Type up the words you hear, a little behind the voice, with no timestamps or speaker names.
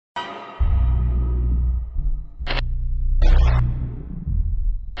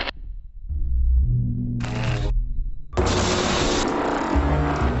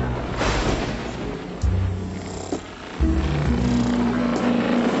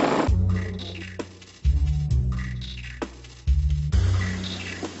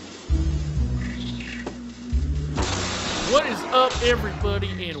up,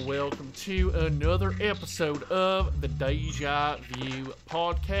 everybody, and welcome to another episode of the Deja Vu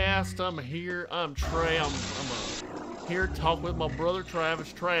podcast. I'm Trey. I'm here to talk with my brother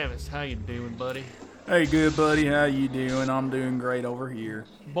Travis. Travis, how you doing, buddy? Hey, good buddy. How you doing? I'm doing great over here.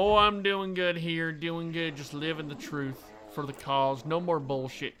 Boy, I'm doing good here. Doing good. Just living the truth for the cause. No more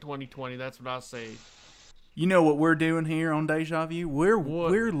bullshit 2020. That's what I say. You know what we're doing here on Deja Vu?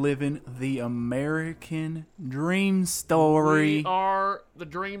 We're living the American dream story. We are the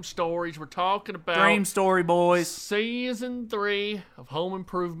Dream Stories. We're talking about Dream Story, boys. Season 3 of Home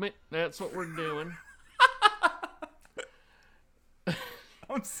Improvement. That's what we're doing.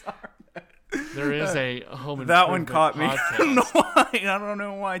 I'm sorry. There is a Home Improvement That one caught me. podcast. I don't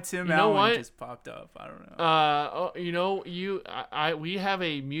know why Tim You know Allen what? just popped up. I don't know. We have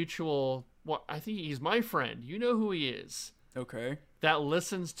a mutual. Well, I think he's my friend. You know who he is. Okay. That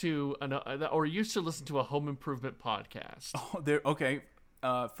listens to or used to listen to a Home Improvement podcast. Oh, there. Okay.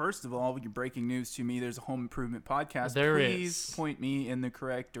 First of all, you're breaking news to me. There's a Home Improvement podcast. There Please is. point me in the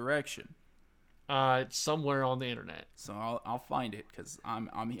correct direction. It's somewhere on the internet. So I'll find it because I'm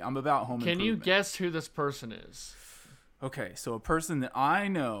about home improvement. Can you guess who this person is? Okay, so a person that I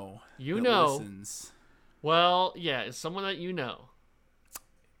know listens. Well, yeah, it's someone that you know.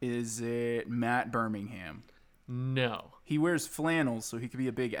 Is it Matt Birmingham? No. He wears flannels, so he could be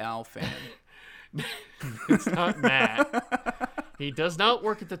a big Al fan. It's not Matt. He does not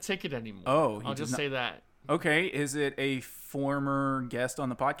work at the Ticket anymore. Oh, I'll just say that. Okay, is it a former guest on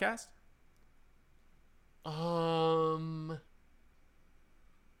the podcast? No.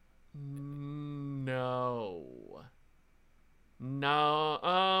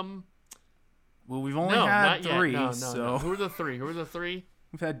 Well, we've only had three. No. So Who are the three?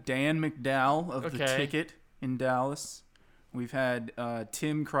 We've had Dan McDowell of the Ticket in Dallas. We've had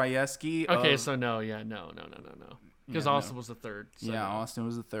Tim Krajewski. Okay, so no. Because Austin was the third. So yeah, no. Austin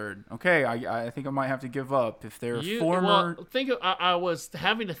was the third. Okay, I think I might have to give up if they're former. Well, I was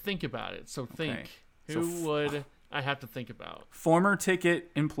having to think about it. So think. Okay. Who would I have to think about? Former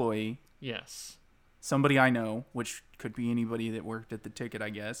Ticket employee. Yes. Somebody I know, which could be anybody that worked at the Ticket, I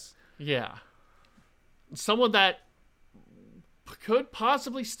guess. Yeah. Someone that could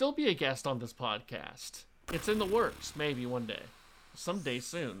possibly still be a guest on this podcast. It's in the works, maybe one day. Someday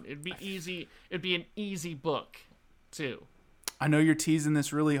soon. It'd be easy. It'd be an easy book, too. I know you're teasing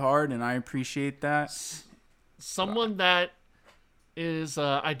this really hard, and I appreciate that. Someone that is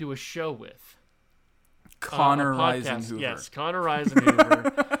I do a show with. Connor Reisenhoover. Yes, Connor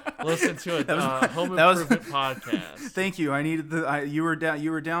Reisenhoover. Listen to it. Home Improvement podcast. Thank you. I needed you were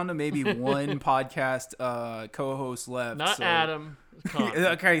down to maybe one podcast co-host left. Not Adam. Connor.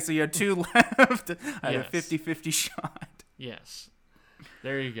 Okay, so you had two left. I had a 50-50 shot. Yes.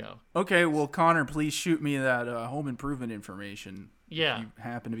 There you go. Okay, well, Connor, please shoot me that Home Improvement information. Yeah. If you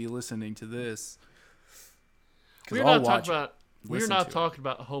happen to be listening to this. We're not talking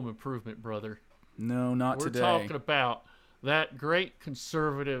about Home Improvement, brother. No, not today. We're talking about that great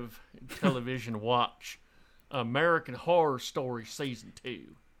conservative television watch, American Horror Story Season 2.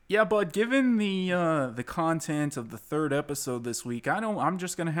 Yeah, but given the content of the third episode this week, I'm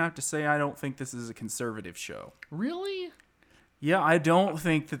just gonna have to say I don't think this is a conservative show. Really? Yeah, I don't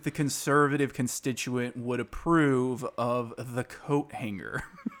think that the conservative constituent would approve of the coat hanger.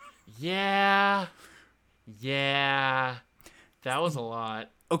 Yeah. That was a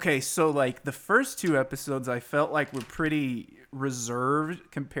lot. Okay, so like the first two episodes I felt like were pretty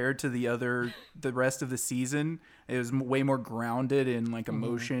reserved compared to the rest of the season. It was way more grounded in like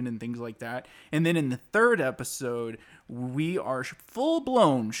emotion and things like that. And then in the third episode, we are full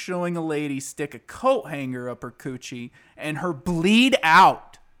blown showing a lady stick a coat hanger up her coochie and her bleed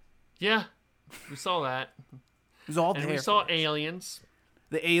out. Yeah, we saw that. It was all there. And we saw aliens.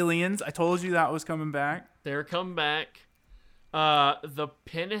 The aliens. I told you that was coming back. They're coming back. The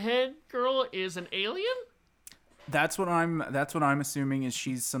Pinhead girl is an alien? That's what I'm assuming is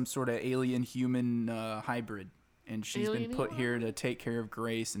she's some sort of alien human hybrid, and she's been put here to take care of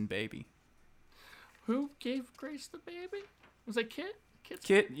Grace and Baby. Who gave Grace the baby? Was that Kit?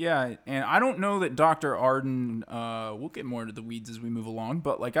 Kit, yeah. And I don't know that Dr. Arden, we'll get more into the weeds as we move along,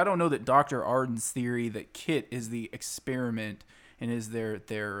 but like I don't know that Dr. Arden's theory that Kit is the experiment and is their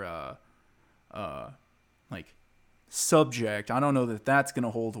like subject. I don't know that that's going to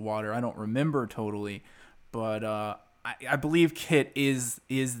hold water. I don't remember totally, but I believe Kit is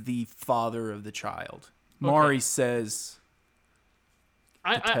the father of the child. Okay. Mari says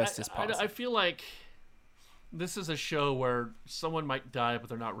the test is possible. I feel like this is a show where someone might die, but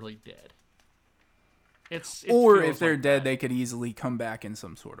they're not really dead. Or if they're dead, they could easily come back in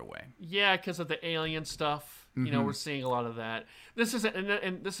some sort of way. Yeah, because of the alien stuff. You know, we're seeing a lot of that. This isn't,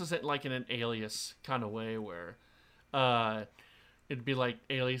 and this isn't like in an Alias kind of way where it'd be like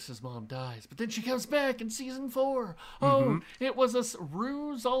Alias's mom dies, but then she comes back in season 4. Oh, it was a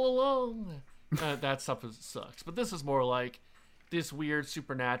ruse all along. That stuff sucks. But this is more like this weird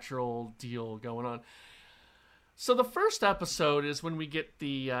supernatural deal going on. So the first episode is when we get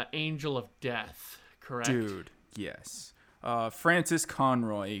the Angel of Death, correct? Dude, yes. Frances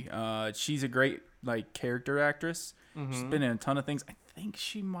Conroy. She's a great character actress. She's been in a ton of things. I think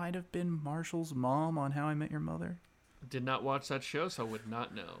she might have been Marshall's mom on How I Met Your Mother. Did not watch that show, so I would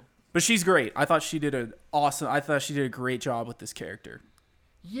not know. But she's great. I thought she did a great job with this character.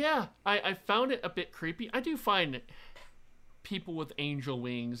 Yeah, I found it a bit creepy. I do find people with angel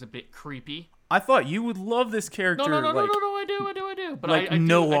wings a bit creepy. I thought you would love this character. No, I do. But like I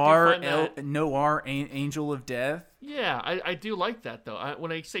Noir, do find that... Noir, Angel of Death. Yeah, I do like that though.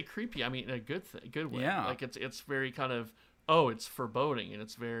 When I say creepy, I mean in a good way. Yeah, like it's very kind of it's foreboding and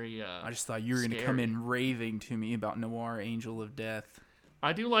it's very. I just thought you were going to come in raving to me about Noir, Angel of Death.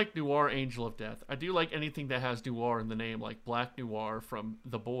 I do like Noir, Angel of Death. I do like anything that has noir in the name, like Black Noir from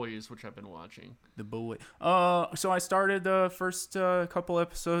The Boys, which I've been watching. The Boy. So I started the first couple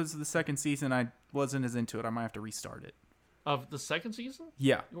episodes of the second season. I wasn't as into it. I might have to restart it. Of the second season?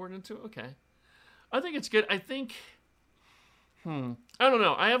 Yeah. You weren't into it? Okay. I think it's good. I think... I don't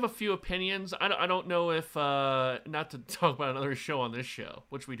know. I have a few opinions. I don't know if... not to talk about another show on this show,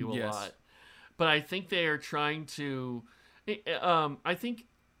 which we do a lot. But I think they are trying to... I think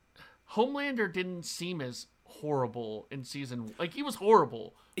Homelander didn't seem as horrible in season... Like, he was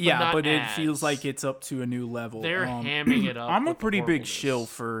horrible. But it feels like it's up to a new level. They're hamming it up. I'm a pretty big shill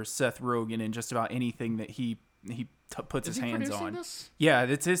for Seth Rogen in just about anything that he puts his hands on. This? Yeah,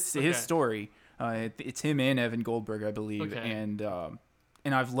 it's his story. It's him and Evan Goldberg, I believe. Okay. And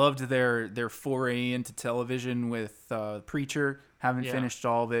I've loved their foray into television with Preacher. Haven't finished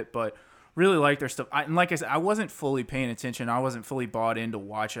all of it, but... really like their stuff. And like I said, I wasn't fully paying attention. I wasn't fully bought in to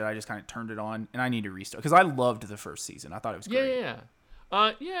watch it. I just kind of turned it on, and I need to restart because I loved the first season. I thought it was great. Yeah.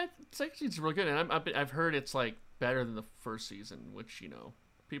 It's real good, and I've heard it's like better than the first season, which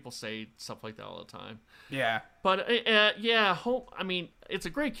people say stuff like that all the time. Yeah. But I mean, it's a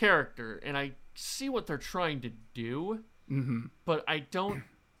great character, and I see what they're trying to do. Mm-hmm. But I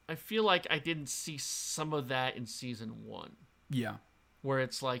feel like I didn't see some of that in season 1. Yeah. Where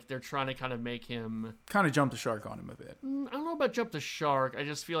it's like they're trying to kind of make him... kind of jump the shark on him a bit. I don't know about jump the shark. I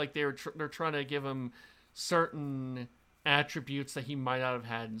just feel like they're trying to give him certain attributes that he might not have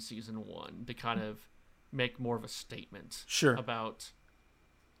had in season 1 to kind of make more of a statement about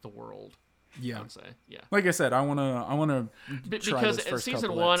the world. Yeah. I would say. Yeah. Like I said, I wanna try because those first in season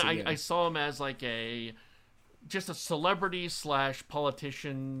couple 1 again. I saw him as like just a celebrity /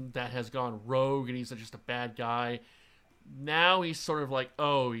 politician that has gone rogue and he's just a bad guy. Now he's sort of like,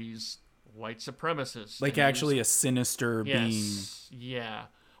 he's white supremacist. Like actually a sinister being. Yeah.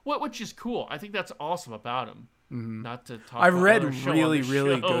 Which is cool. I think that's awesome about him. Mm-hmm. Not to talk I've about read really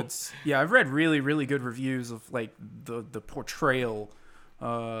good. Yeah, I've read really good reviews of like the portrayal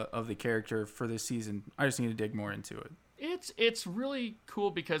of the character for this season. I just need to dig more into it. It's really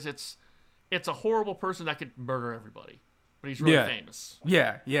cool because it's a horrible person that could murder everybody, but he's really famous.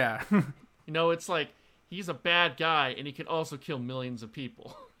 Yeah. It's like he's a bad guy, and he can also kill millions of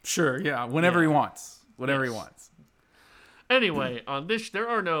people. Sure, yeah. Whenever he wants. Whatever he wants. Anyway, on this, there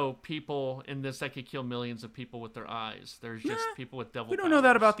are no people in this that could kill millions of people with their eyes. There's just people with devil powers. We don't know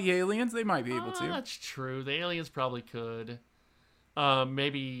that about the aliens. They might be able to. That's true. The aliens probably could.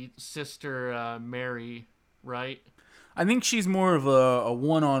 Maybe Sister Mary, right? I think she's more of a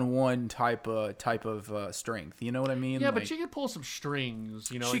one-on-one type of strength. You know what I mean? Yeah, but she could pull some strings.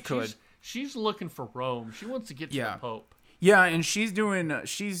 She could. She's looking for Rome. She wants to get to the Pope. Yeah, and she's doing.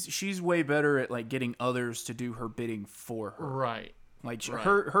 She's way better at like getting others to do her bidding for her. Right. Like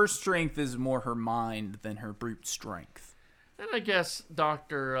her strength is more her mind than her brute strength. And I guess the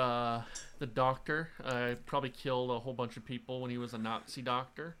doctor probably killed a whole bunch of people when he was a Nazi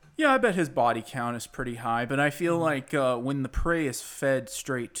doctor. Yeah, I bet his body count is pretty high, but I feel like when the prey is fed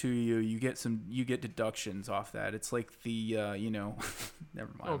straight to you, you get deductions off that. It's like the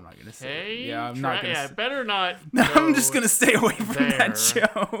never mind. Okay. I'm not gonna say it. Yeah, I'm not gonna. Yeah, better not. I'm just gonna stay away from that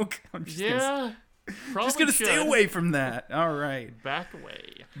joke. I'm just gonna stay away from that. All right. Back away.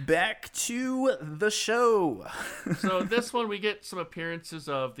 Back to the show. So this one we get some appearances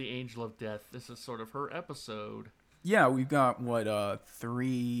of the Angel of Death. This is sort of her episode. Yeah, we've got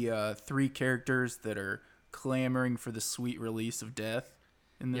three characters that are clamoring for the sweet release of death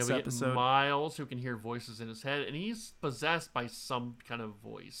in this episode. Get Miles, who can hear voices in his head, and he's possessed by some kind of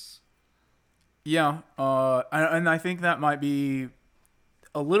voice. Yeah, and I think that might be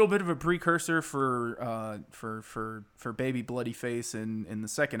a little bit of a precursor for baby bloody face in the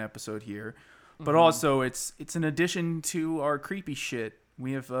second episode here, but also it's an addition to our creepy shit.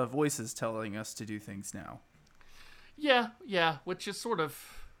 We have voices telling us to do things now. Yeah, which is sort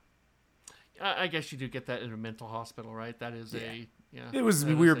of. I guess you do get that in a mental hospital, right? That is It was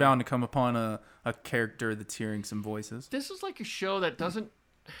we were bound to come upon a character that's hearing some voices. This is like a show that doesn't.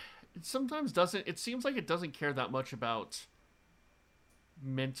 It sometimes doesn't. It seems like it doesn't care that much about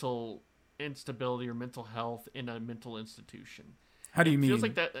mental instability or mental health in a mental institution. How do you mean? It feels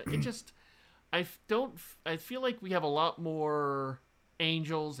like that. It just. I feel like we have a lot more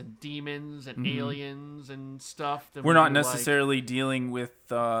angels and demons and aliens and stuff. Than We're not necessarily dealing with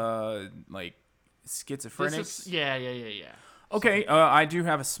like schizophrenics. Yeah. Okay, I do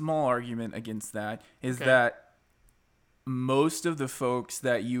have a small argument against that. That most of the folks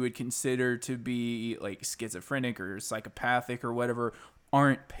that you would consider to be like schizophrenic or psychopathic or whatever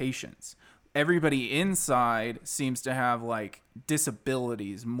aren't patients. Everybody inside seems to have like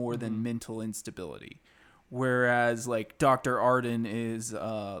disabilities more than mental instability. Whereas like Dr. Arden is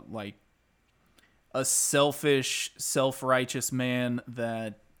like a selfish, self-righteous man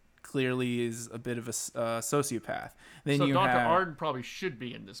that clearly is a bit of a sociopath. Then so you Dr. have Arden probably should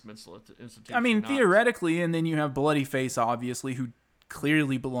be in this mental institution. I mean, theoretically, and then you have Bloody Face, obviously, who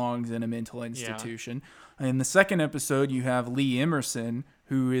clearly belongs in a mental institution. Yeah. In the second episode, you have Lee Emerson,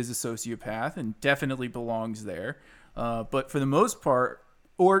 who is a sociopath and definitely belongs there. But for the most part,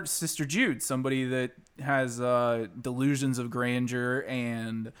 or Sister Jude, somebody that has delusions of grandeur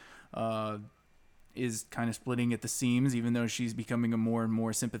and is kind of splitting at the seams, even though she's becoming a more and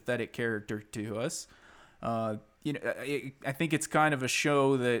more sympathetic character to us. I think it's kind of a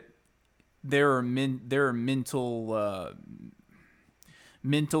show that there are mental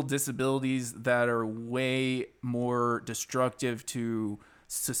disabilities that are way more destructive to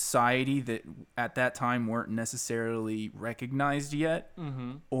society that at that time weren't necessarily recognized yet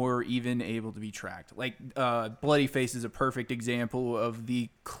or even able to be tracked. Like Bloody Face is a perfect example of the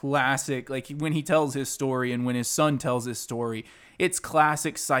classic, like when he tells his story and when his son tells his story, it's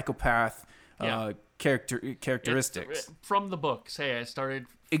classic psychopath characteristics. It's from the books. Hey, I started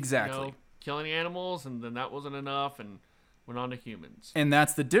exactly killing animals and then that wasn't enough and went on to humans. And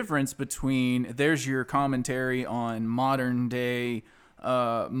that's the difference between, there's your commentary on modern day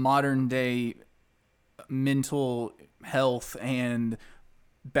mental health, and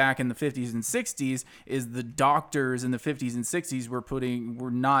back in the 50s and 60s is the doctors in the 50s and 60s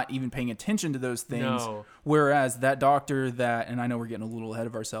were not even paying attention to those things. No. Whereas that doctor that, and I know we're getting a little ahead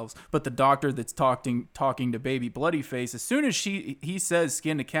of ourselves, but the doctor that's talking to baby Bloody Face, as soon as he says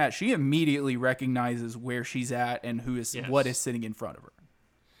skin to cat, she immediately recognizes where she's at and what is sitting in front of her.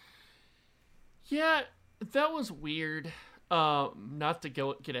 Yeah, that was weird. Not to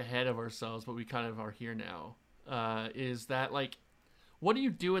get ahead of ourselves, but we kind of are here now. Is that like, what do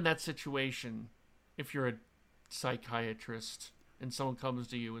you do in that situation if you're a psychiatrist and someone comes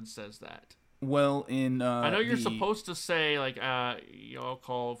to you and says that? Well, I know you're supposed to say like, I'll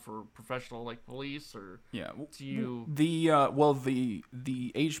call for professional like police or do you? The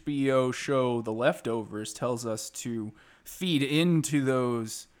HBO show The Leftovers tells us to feed into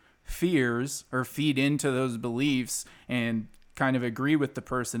those fears or feed into those beliefs and kind of agree with the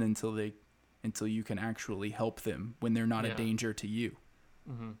person until you can actually help them when they're not a danger to you.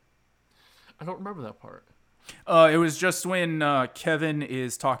 I don't remember that part. It was just when Kevin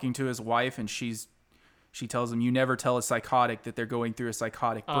is talking to his wife and she tells him, you never tell a psychotic that they're going through a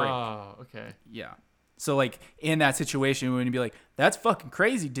psychotic break. Oh, okay. Yeah. So like in that situation, when you be like, that's fucking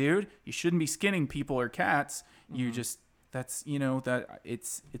crazy, dude. You shouldn't be skinning people or cats. You just, that's, that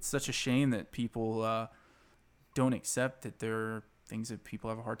it's such a shame that people don't accept that there are things that people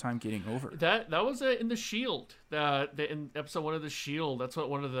have a hard time getting over. That was in The Shield. In episode 1 of The Shield, that's what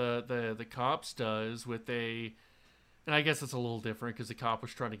one of the cops does with and I guess it's a little different because the cop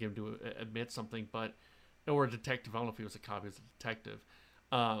was trying to get him to admit something, or a detective. I don't know if he was a cop, he was a detective.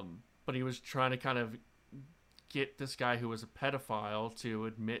 But he was trying to kind of get this guy who was a pedophile to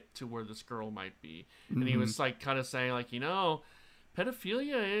admit to where this girl might be. And he was like kind of saying like,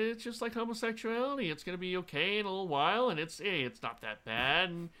 pedophilia, it's just like homosexuality. It's going to be okay in a little while, and it's not that bad,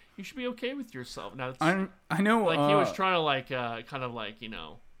 and you should be okay with yourself. Now, I know, like he was trying to kind of like,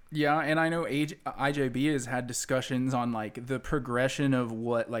 Yeah, and I know IJB has had discussions on like the progression of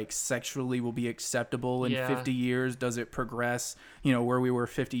what like sexually will be acceptable in 50 years. Does it progress, where we were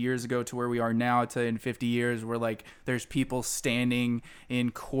 50 years ago to where we are now to in 50 years where like there's people standing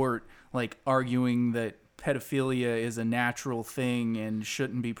in court like arguing that pedophilia is a natural thing and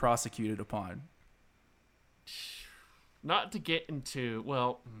shouldn't be prosecuted upon. not to get into,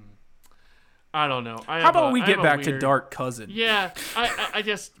 well, I don't know. How about we get back to Dark Cousin? Yeah, I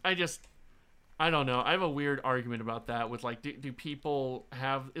just I don't know. I have a weird argument about that with like, do people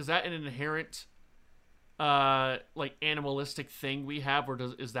have, is that an inherent like animalistic thing we have, or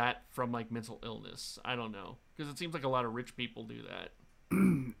is that from like mental illness? I don't know, because it seems like a lot of rich people do that.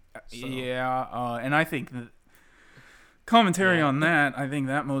 So. Yeah, and I think that commentary on that, I think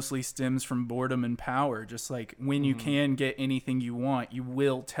that mostly stems from boredom and power. Just like when you can get anything you want, you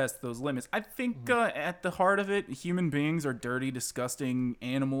will test those limits. I think at the heart of it, human beings are dirty, disgusting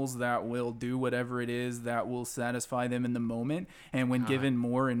animals that will do whatever it is that will satisfy them in the moment. And when given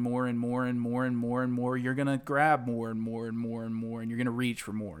more and more and more and more and more and more, you're gonna grab more and more and more and more, and you're gonna reach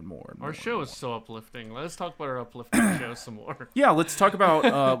for more and more and more. Our show is so uplifting. Let's talk about our uplifting show some more. Yeah, let's talk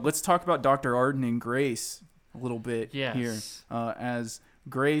about Dr. Arden and Grace a little bit here, as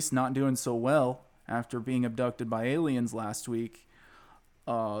Grace not doing so well after being abducted by aliens last week.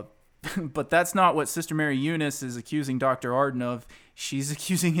 But that's not what Sister Mary Eunice is accusing Dr. Arden of. She's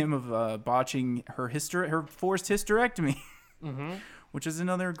accusing him of botching her forced hysterectomy, which is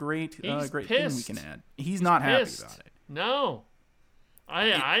another great thing we can add. He's not happy about it. No.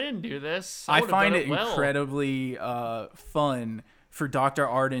 I didn't do this. I find it incredibly fun for Dr.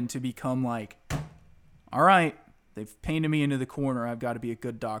 Arden to become like, all right, they've painted me into the corner. I've got to be a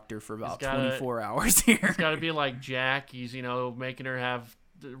good doctor for about 24 hours here. He's got to be like Jack. He's, making her have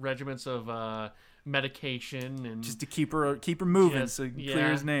regiments of medication and just to keep her moving, so he can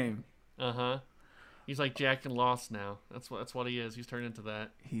clear his name. He's like Jack in Lost now. That's what he is. He's turned into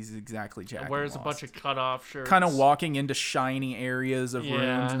that. He's exactly Jack. Wears a bunch of cut-off shirts. Kind of walking into shiny areas of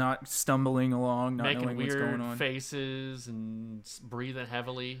rooms, not stumbling along, not knowing what's going on. Making weird faces and breathing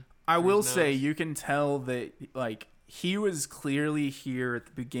heavily. I will say, you can tell that, like, he was clearly here at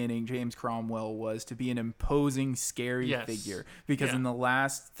the beginning, James Cromwell was, to be an imposing, scary figure. Because in the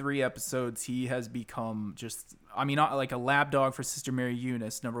last 3 episodes, he has become just, not like a lapdog for Sister Mary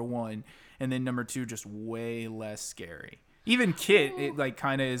Eunice, number 1. And then number 2, just way less scary. Even Kit, it, like,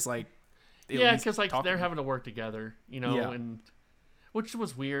 kind of is like... Yeah, because, like, they're having to work together, and... Which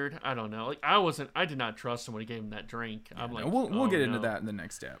was weird. I don't know. Like, I did not trust him when he gave him that drink. I'm like, we'll get into that in the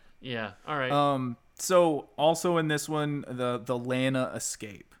next step. Yeah. All right. So also in this one, the Lana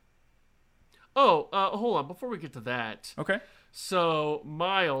escape. Oh, hold on. Before we get to that. Okay. So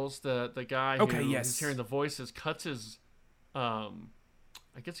Miles, the guy who's hearing the voices, cuts his, I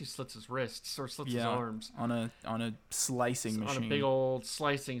guess he slits his wrists or slits his arms on a slicing machine. On a big old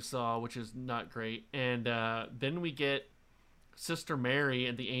slicing saw, which is not great. And then we get Sister Mary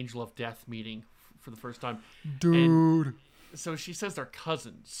and the Angel of Death meeting for the first time. Dude. And so she says they're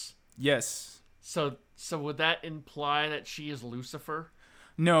cousins. Yes. So would that imply that she is Lucifer?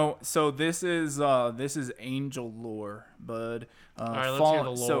 No. So this is angel lore, bud. All right, let's hear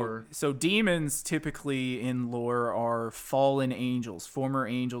the lore. So demons typically in lore are fallen angels, former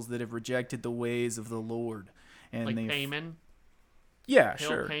angels that have rejected the ways of the Lord, and like Paimon. Yeah, Hail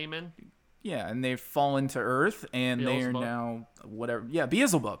sure. Paimon. Yeah, and they've fallen to earth, and they are now whatever. Yeah,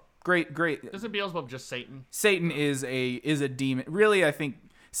 Beelzebub. Great. Isn't Beelzebub just Satan? Satan is a demon. Really, I think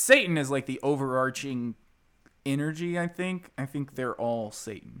Satan is like the overarching energy. I think they're all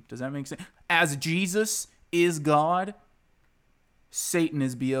Satan. Does that make sense? As Jesus is God, Satan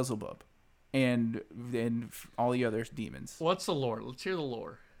is Beelzebub, and all the other demons. What's the lore? Let's hear the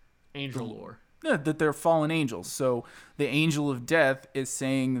lore. Angel lore. Yeah, that they're fallen angels. So the angel of death is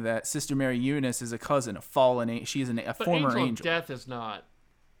saying that Sister Mary Eunice is a cousin, a fallen angel. She's a former angel. Angel of death is not.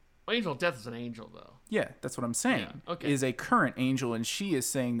 Angel of death is an angel, though. Yeah, that's what I'm saying. Yeah, okay. Is a current angel, and she is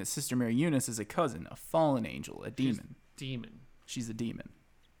saying that Sister Mary Eunice is a cousin, a fallen angel, a demon. She's a demon.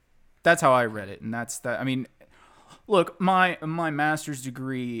 That's how I read it, and that's that. I mean, look, my master's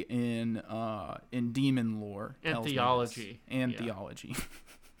degree in demon lore and theology theology.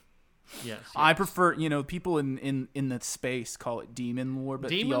 Yes. I prefer, people in the space call it demon lore, but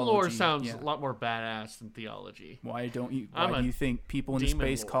demon lore sounds a lot more badass than theology. Why do you think people in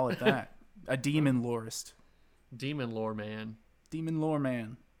space call it that? A demon lorist. Demon lore man. Demon lore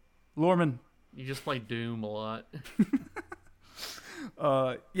man. Loreman. You just play Doom a lot.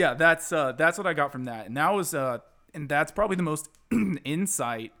 Yeah, that's what I got from that. And that was and that's probably the most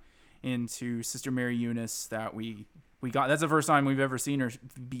insight into Sister Mary Eunice that we got. That's the first time we've ever seen her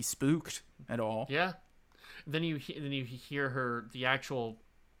be spooked at all. Yeah. Then you hear her, the actual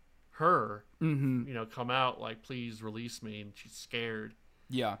her, come out like, please release me, and she's scared.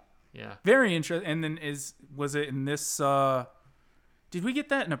 Yeah. Yeah. Very interesting. And then was it in this? Did we get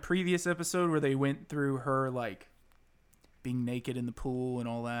that in a previous episode where they went through her like being naked in the pool and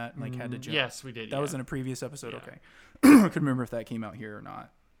all that, and like had to jump. Yes, we did. That was in a previous episode. Yeah. Okay, I couldn't remember if that came out here or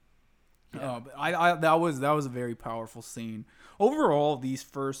not. But that was a very powerful scene. Overall, these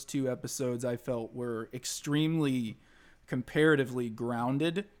first 2 episodes I felt were extremely comparatively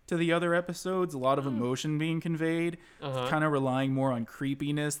grounded to the other episodes. A lot of emotion being conveyed, kind of relying more on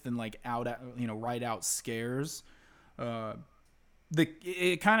creepiness than like right out scares.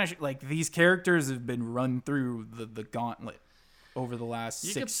 It kind of like these characters have been run through the gauntlet over the last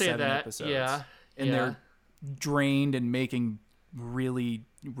 6-7 episodes. Yeah, and they're drained and making really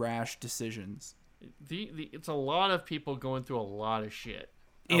rash decisions. It's a lot of people going through a lot of shit.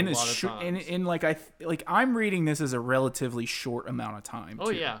 I'm reading this as a relatively short amount of time. Oh,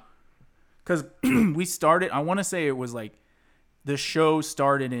 yeah. Because we started, I want to say it was like the show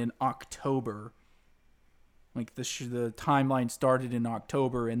started in October. Like the timeline started in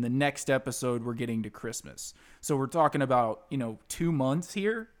October, and the next episode we're getting to Christmas. So we're talking about 2 months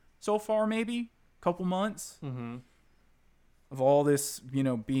here so far, maybe a couple months of all this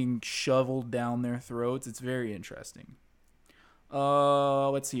being shoveled down their throats. It's very interesting.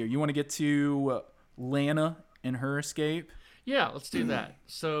 Let's see here. You want to get to Lana and her escape? Yeah, let's do that.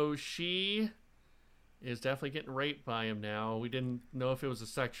 So she is definitely getting raped by him now. We didn't know if it was a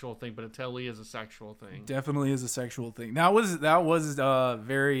sexual thing, but it totally is a sexual thing. Definitely is a sexual thing. That was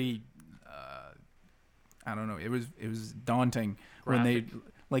very I don't know. It was daunting Graphic.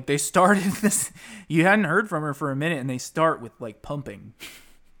 when they started this. You hadn't heard from her for a minute, and they start with like pumping.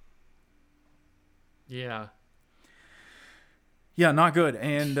 Yeah. Yeah, not good.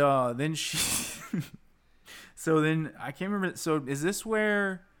 And then she so then I can't remember. So is this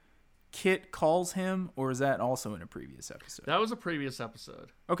where Kit calls him, or is that also in a previous episode? That was a previous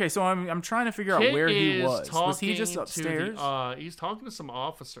episode. Okay, so I'm trying to figure out where he was. Was he just upstairs? He's talking to some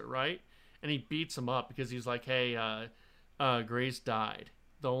officer, right? And he beats him up because he's like, "Hey, Grace died.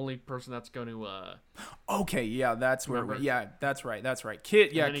 The only person that's going to." Okay, yeah, that's where. That's right.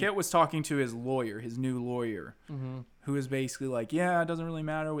 Kit was talking to his lawyer, his new lawyer, who is basically like, "Yeah, it doesn't really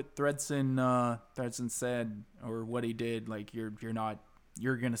matter what Thredson said or what he did. Like, you're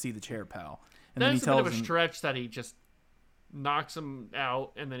gonna see the chair, pal." And That's then he a bit of a stretch that he just knocks him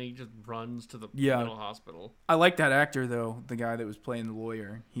out and then he just runs to the middle hospital. I like that actor though, the guy that was playing the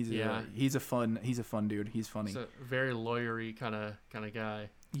lawyer. He's a fun dude. He's funny. He's a very lawyery kind of guy.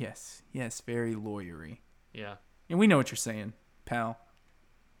 Yes, very lawyery. Yeah. And we know what you're saying, pal.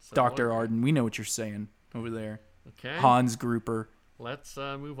 So Dr. Arden, we know what you're saying over there. Okay. Hans Grouper. Let's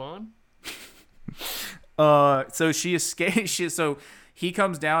move on. So she escapes. So he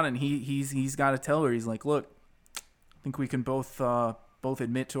comes down and he's got to tell her. He's like, "Look, I think we can both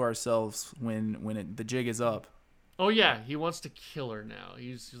admit to ourselves when the jig is up." Oh yeah, he wants to kill her now.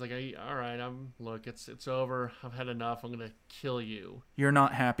 He's like, "All right, it's over. I've had enough. I'm gonna kill you. You're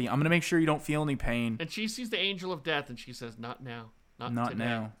not happy. I'm gonna make sure you don't feel any pain." And she sees the angel of death, and she says, "Not now. Not today.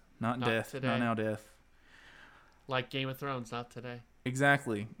 now. Not death. Today. Not now, death." Like Game of Thrones, not today.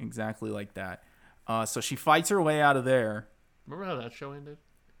 Exactly like that. So she fights her way out of there. Remember how that show ended?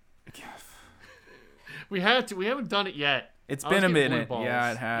 We haven't done it yet. It's been a minute.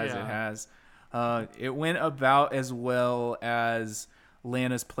 Yeah, it has. Yeah. It has. It went about as well as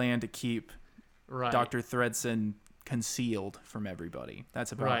Lana's plan to keep Dr. Thredson concealed from everybody.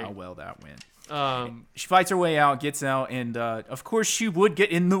 That's about how well that went. She fights her way out, gets out, and of course she would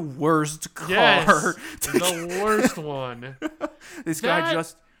get in the worst car. Yes, the worst one.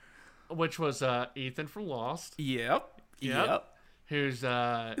 Which was Ethan from Lost. Yep. Who's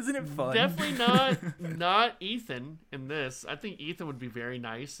isn't it fun? Definitely not Ethan in this. I think Ethan would be very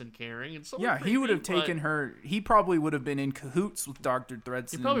nice and caring and so. Yeah, he would have taken her. He probably would have been in cahoots with Dr.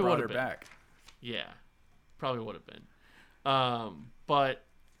 Thredson and brought her back. Yeah, probably would have been. But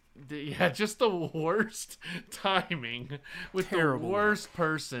just the worst timing with the worst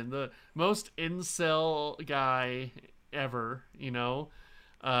person, the most incel guy ever.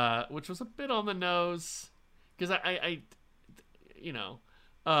 Which was a bit on the nose because I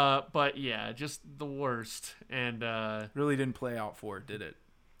but yeah, just the worst. And really didn't play out for it, did it?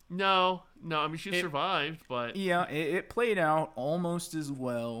 No. I mean, she survived, but yeah, it played out almost as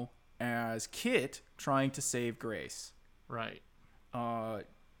well as Kit trying to save Grace. Right.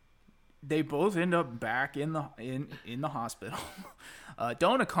 They both end up back in the hospital.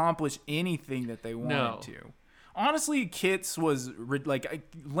 Don't accomplish anything that they wanted to. Honestly, Kit's was like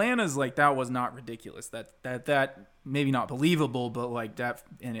Lana's like that was not ridiculous. That maybe not believable, but like that,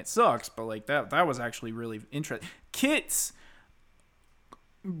 and it sucks. But like that was actually really interesting. Kit's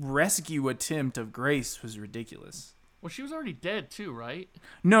rescue attempt of Grace was ridiculous. Well, she was already dead too, right?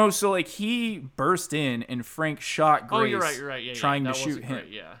 No, so like he burst in and Frank shot Grace. Oh, you're right. Yeah, trying that to shoot wasn't him.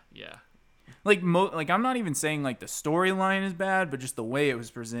 great. Yeah. Like I'm not even saying like the storyline is bad, but just the way it was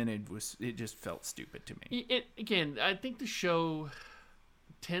presented it just felt stupid to me. Again, I think the show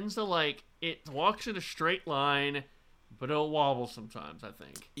tends to it walks in a straight line, but it'll wobble sometimes. I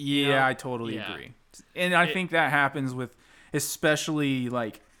think. Yeah, I totally agree, and I think that happens with especially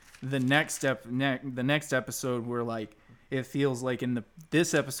like the next episode where like it feels like in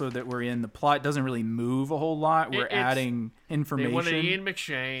this episode that we're in, the plot doesn't really move a whole lot. We're adding information. They wanted Ian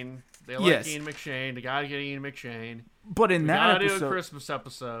McShane. They like Ian McShane. They gotta get Ian McShane. But in that episode, do a Christmas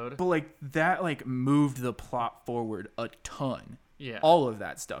episode. But like that, like moved the plot forward a ton. Yeah, all of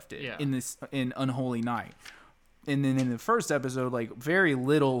that stuff did in Unholy Night. And then in the first episode, like very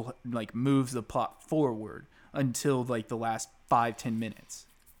little like moves the plot forward until like the last 5-10 minutes.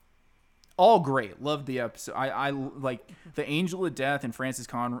 All great. Loved the episode. I like the Angel of Death and Frances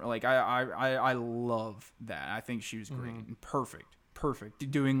Conroy. Like I love that. I think she was great and perfect.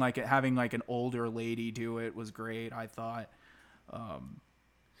 Doing like having like an older lady do it was great. I thought.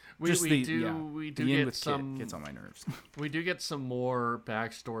 We do get some gets on my nerves. We do get some more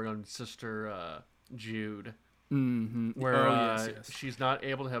backstory on Sister Jude, where she's not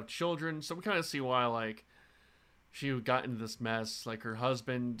able to have children. So we kind of see why like she got into this mess. Like her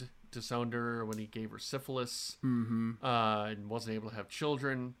husband disowned her when he gave her syphilis, and wasn't able to have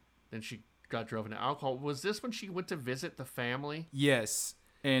children. Then she got driven to alcohol. Was this when she went to visit the family? Yes,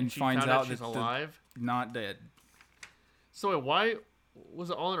 and she finds out she's that alive, not dead. So why was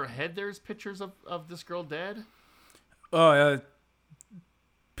it all in her head? There's pictures of this girl dead.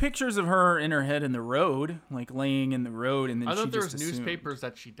 Pictures of her in her head in the road, like laying in the road, and then I thought she there just was newspapers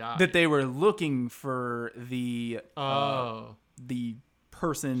that she died. That they were looking for the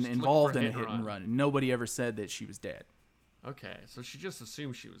person involved in a hit and run. Nobody ever said that she was dead. Okay, so she just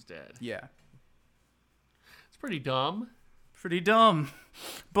assumed she was dead. Yeah. It's pretty dumb.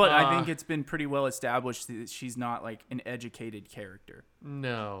 But I think it's been pretty well established that she's not like an educated character.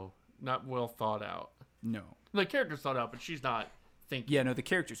 No, not well thought out. No. The character's thought out, but she's not thinking. Yeah, no, the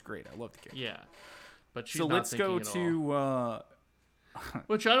character's great. I love the character. Yeah. But she's so not let's thinking go at to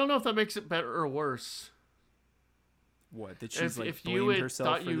which I don't know if that makes it better or worse. What? That she's if blamed you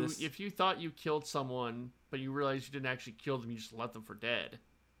herself for this? If you thought you killed someone, but you realized you didn't actually kill them, you just left them for dead.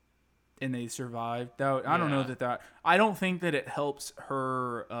 And they survived. I don't know that. I don't think that it helps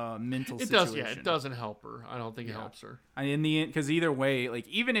her mental situation. It doesn't help her. I don't think it helps her. In the end, because either way, like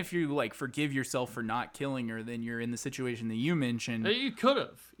even if you like forgive yourself for not killing her, then you're in the situation that you mentioned. You could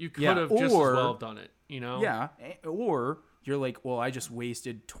have. You could have just as well done it. You know. Yeah. Or you're like, well, I just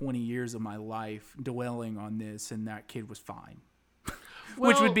wasted 20 years of my life dwelling on this, and that kid was fine.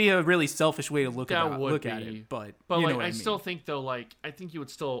 Which would be a really selfish way to look at it. But like, I still think though, like I think you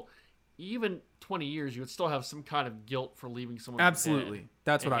would still. Even 20 years, you would still have some kind of guilt for leaving someone. Absolutely,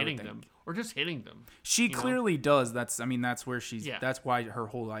 that's what I would think. Them, or just hitting them. She clearly does. That's where she's. Yeah. That's why her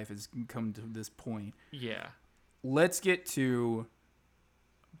whole life has come to this point. Yeah. Let's get to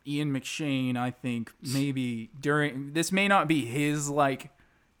Ian McShane. I think maybe this may not be his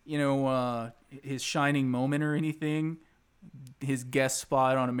his shining moment or anything, his guest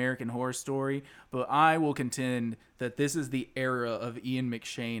spot on American Horror Story, but I will contend that this is the era of Ian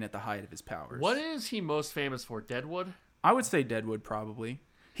McShane at the height of his powers. What is he most famous for? Deadwood? I would say Deadwood probably.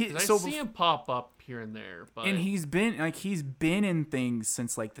 I see him pop up here and there, but and he's been in things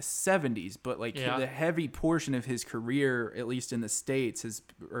since like the 70s, but like the heavy portion of his career, at least in the States,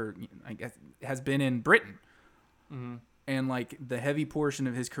 has been in Britain. Mm-hmm. And like the heavy portion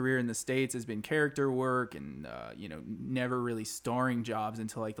of his career in the States has been character work and never really starring jobs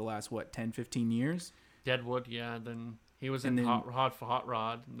until like the last 10-15 years. Deadwood, yeah. Then he was in Hot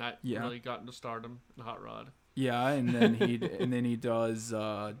Rod, and that really got into stardom in Hot Rod. Yeah, and then he does.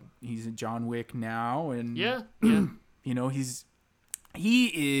 He's in John Wick now, and yeah.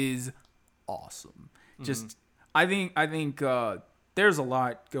 He is awesome. Mm-hmm. Just I think there's a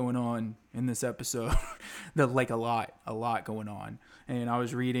lot going on in this episode. A lot going on. And I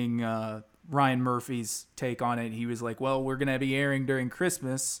was reading Ryan Murphy's take on it. He was like, "Well, we're gonna be airing during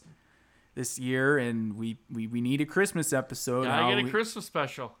Christmas this year, and we need a Christmas episode. Gotta get a Christmas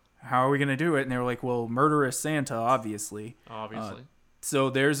special. How are we gonna do it?" And they were like, "Well, Murderous Santa, obviously." So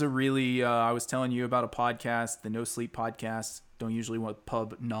there's a really I was telling you about a podcast, the No Sleep podcast. Don't usually want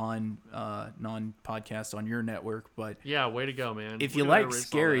pub non podcast on your network, but yeah, way to go, man. If you like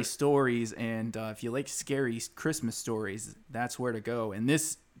scary stories and if you like scary Christmas stories, that's where to go. And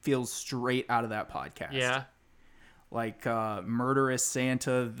this feels straight out of that podcast. Yeah, like Murderous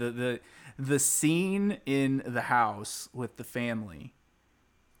Santa, the scene in the house with the family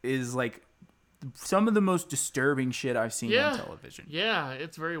is like some of the most disturbing shit I've seen on television. Yeah,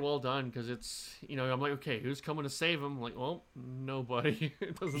 it's very well done because it's, I'm like, okay, who's coming to save him? I'm like, well, nobody.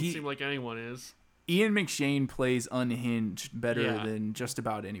 It doesn't seem like anyone is. Ian McShane plays unhinged better than just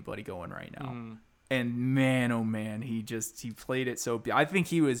about anybody going right now. And man, oh man, he played it so. I think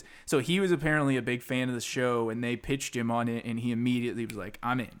he was apparently a big fan of the show, and they pitched him on it, and he immediately was like,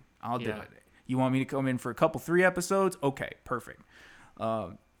 "I'm in. I'll do it. You want me to come in for a couple 3 episodes? Okay, perfect."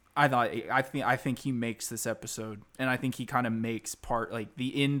 I think he makes this episode, and I think he kind of makes part like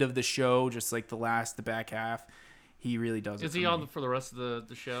the end of the show, just like the back half. He really does. Is he on for the rest of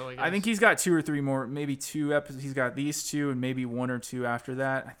the show? I guess? I think he's got 2 or 3 more, maybe 2 episodes. He's got these 2 and maybe 1 or 2 after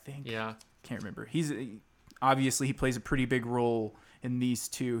that. I think. Yeah. Can't remember. He's obviously he plays a pretty big role in these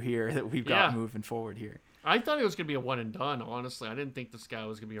 2 here that we've got moving forward here. I thought it was gonna be a one and done. Honestly, I didn't think this guy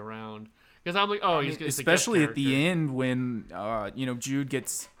was gonna be around because I'm like, oh, he's especially at the end when Jude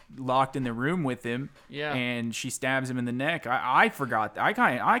gets locked in the room with him, and she stabs him in the neck. I forgot. I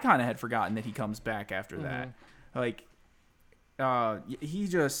kind of had forgotten that he comes back after that. Like,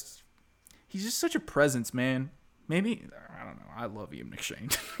 he's just such a presence, man. Maybe I don't know. I love Ian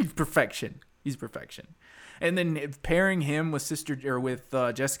McShane. He's perfection. And then pairing him with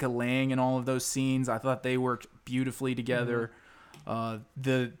Jessica Lange and all of those scenes, I thought they worked beautifully together.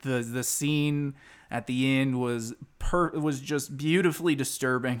 The scene at the end was just beautifully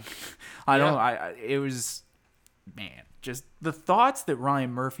disturbing. It was, man, just the thoughts that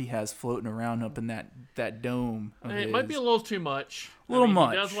Ryan Murphy has floating around up in that dome. It might be a little too much. He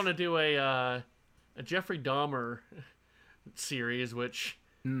does want to do a Jeffrey Dahmer series, which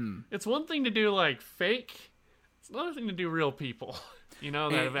it's one thing to do like fake. It's another thing to do real people.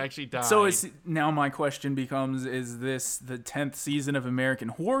 That have actually died. So now my question becomes, is this the 10th season of American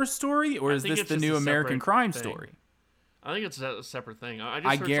Horror Story, or is this the new American Crime Story? I think it's a separate thing.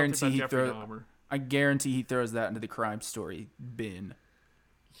 I guarantee I guarantee he throws that into the Crime Story bin.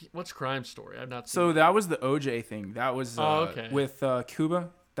 What's Crime Story? I've not seen So that was the OJ thing. That was with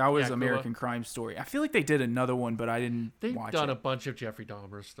Cuba. That was American Cuba. Crime Story. I feel like they did another one, but I didn't watch it. They've done a bunch of Jeffrey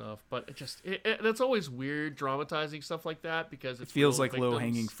Dahmer stuff, but that's always weird dramatizing stuff like that because it feels like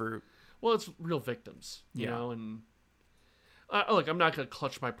low-hanging fruit. Well, it's real victims, you know, and look, I'm not going to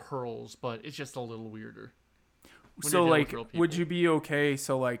clutch my pearls, but it's just a little weirder. So, like, would you be okay?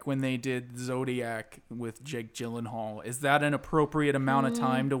 So, like, when they did Zodiac with Jake Gyllenhaal, is that an appropriate amount of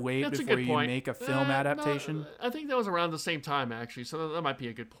time to wait before you make a film adaptation? No, I think that was around the same time, actually, so that might be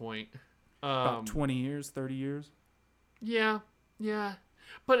a good point. About 20 years, 30 years? Yeah.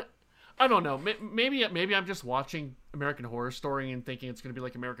 But I don't know. Maybe I'm just watching American Horror Story and thinking it's going to be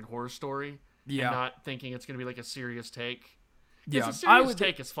like American Horror Story. Yeah. And not thinking it's going to be like a serious take. Yeah. A serious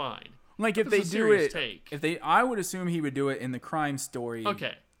take is fine. Like if they do it, I would assume he would do it in the Crime Story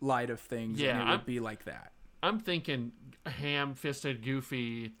light of things. Yeah, and it would be like that. I'm thinking ham-fisted,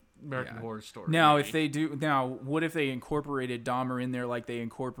 goofy American Horror Story. Now, what if they incorporated Dahmer in there, like they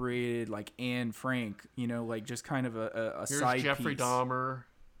incorporated like Anne Frank? Like just kind of a side piece. Jeffrey Dahmer.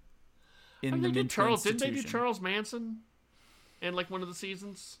 In the mental institution. Didn't they do Charles Manson in like one of the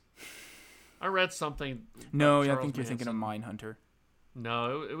seasons? I read something. No, I think you're thinking of Mindhunter.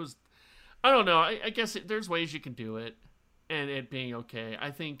 No, it was. I don't know. I guess there's ways you can do it, and it being okay.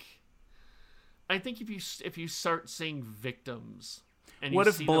 I think if you start seeing victims, and what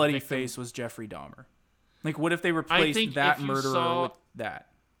if Bloody Face was Jeffrey Dahmer? Like, what if they replaced that murderer with that?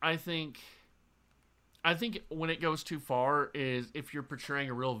 I think when it goes too far is if you're portraying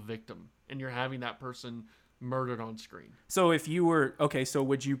a real victim and you're having that person murdered on screen. So if you were so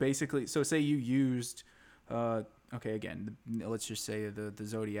would you basically say you used. Again, let's just say the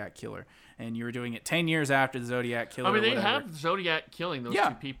Zodiac killer, and you were doing it 10 years after the Zodiac killer. I mean, they have Zodiac killing those 2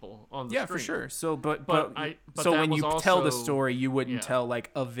 people on the screen. Yeah, for sure. So, but so when you tell the story, you wouldn't tell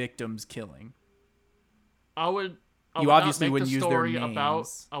like a victim's killing. You obviously wouldn't use their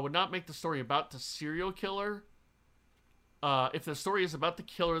names. I would not make the story about the serial killer. If the story is about the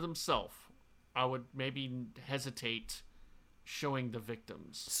killer themselves, I would maybe hesitate showing the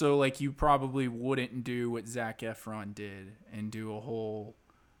victims. So, like, you probably wouldn't do what Zac Efron did and do a whole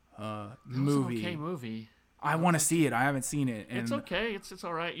movie. It's an okay movie. I want to see it. I haven't seen it. And it's okay. It's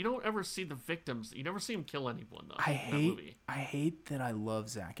all right. You don't ever see the victims. You never see him kill anyone, though. I hate that I love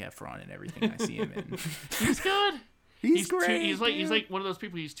Zac Efron and everything I see him in. He's good. He's great. He's like one of those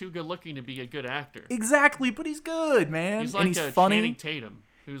people. He's too good looking to be a good actor. Exactly, but he's good, man. He's like and he's funny. Channing Tatum.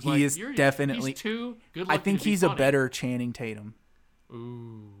 He's definitely. He's too good. I think he's funny. A better Channing Tatum.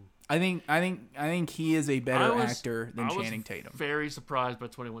 Ooh. I think he is a better actor than Channing Tatum. Very surprised by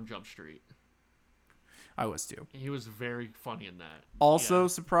 21 Jump Street. I was too. He was very funny in that. Also Yeah.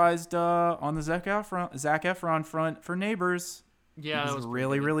 surprised on the Zac Efron front for Neighbors. Yeah, He that was was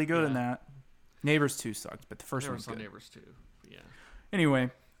really, really good in Yeah. that. Neighbors 2 sucked, but the first Never one was saw good. Neighbors too. Yeah.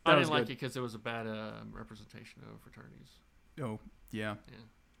 Anyway, that I was didn't like good. it because it was a bad representation of fraternities. Oh, yeah. Yeah.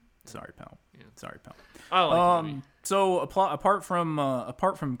 Sorry, pal. Yeah. Sorry, pal. I like the movie. So apart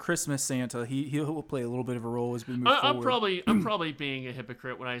from Christmas Santa, he'll play a little bit of a role as we move I'm forward. probably being a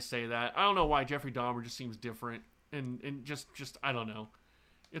hypocrite when I say that. I don't know why Jeffrey Dahmer just seems different, and just I don't know.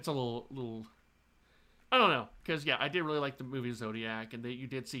 It's a little. I don't know, because I did really like the movie Zodiac, and you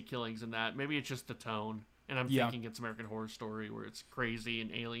did see killings in that. Maybe it's just the tone, and I'm thinking it's American Horror Story where it's crazy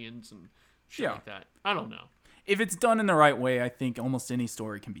and aliens and shit like that. I don't know. If it's done in the right way, I think almost any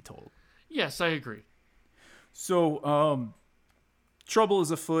story can be told. Yes, I agree. So, trouble is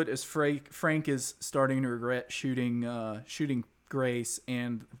afoot as Frank is starting to regret shooting Grace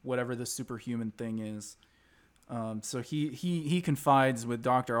and whatever the superhuman thing is. So he confides with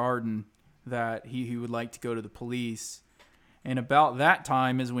Dr. Arden that he would like to go to the police. And about that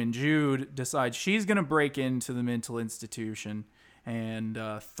time is when Jude decides she's going to break into the mental institution and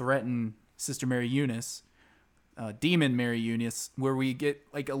threaten Sister Mary Eunice. Demon Mary Eunice, where we get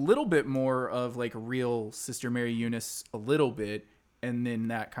like a little bit more of like a real Sister Mary Eunice, a little bit, and then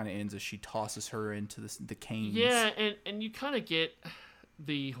that kind of ends as she tosses her into the canes. Yeah, and you kind of get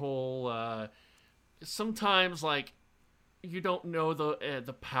the whole sometimes like you don't know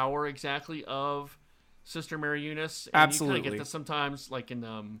the power exactly of Sister Mary Eunice. And Absolutely. You kind of get that sometimes, like in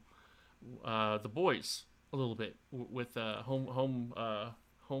The Boys, a little bit with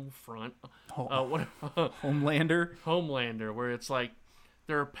Homefront. Homelander. Homelander, where it's like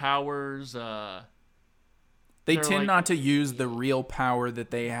their powers. They they're tend like- not to use the real power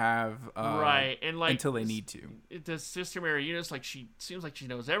that they have, right, and like until they need to. Does Sister Mary Eunice, like, she seems like she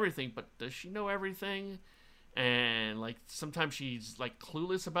knows everything, but does she know everything? And like sometimes she's like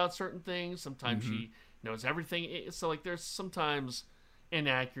clueless about certain things. Sometimes she knows everything. So like there's sometimes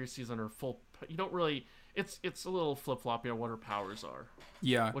inaccuracies on her full. You don't really. It's a little flip floppy on what her powers are.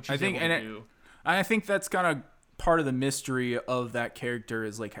 Yeah, What she's able to do. I think that's kind of part of the mystery of that character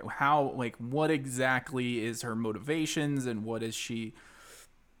is like what exactly is her motivations and what is she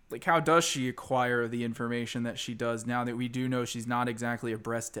like, how does she acquire the information that she does now that we do know she's not exactly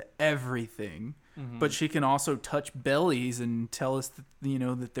abreast to everything, but she can also touch bellies and tell us that,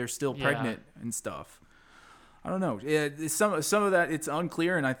 that they're still pregnant and stuff. I don't know. Some of that it's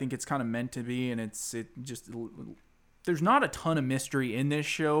unclear, and I think it's kind of meant to be, and there's not a ton of mystery in this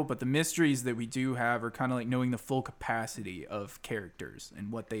show, but the mysteries that we do have are kind of like knowing the full capacity of characters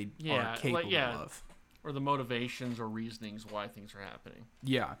and what they are capable of. Or the motivations or reasonings why things are happening.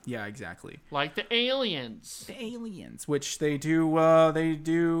 Yeah, exactly. Like the aliens. The aliens, which they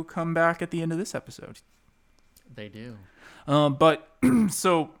do come back at the end of this episode. They do. But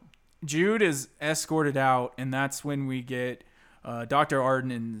so Jude is escorted out, and that's when we get Dr.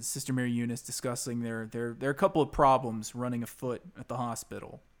 Arden and Sister Mary Eunice discussing their couple of problems running afoot at the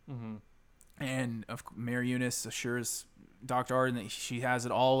hospital. Mm-hmm. And Mary Eunice assures Dr. Arden that she has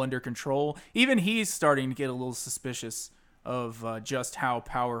it all under control. Even he's starting to get a little suspicious of just how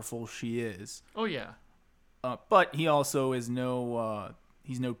powerful she is. Oh yeah. But he also is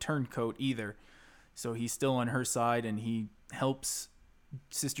he's no turncoat either. So he's still on her side, and he helps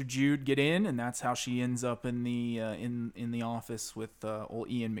Sister Jude get in, and that's how she ends up in the in the office with old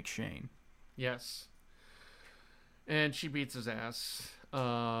Ian McShane. Yes. And she beats his ass.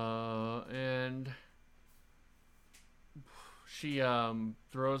 And she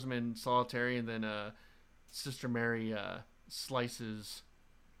throws him in solitary, and then Sister Mary slices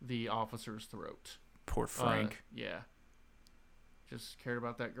the officer's throat. Poor Frank. Yeah. Just cared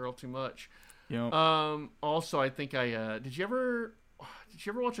about that girl too much. Yep. Also, I think did you ever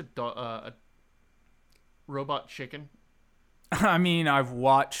watch a Robot Chicken? I mean, I've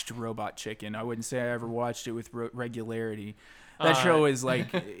watched Robot Chicken. I wouldn't say I ever watched it with regularity. That show is like,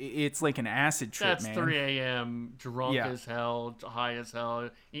 it's like an acid trip, that's man. 3 a.m. drunk as hell, high as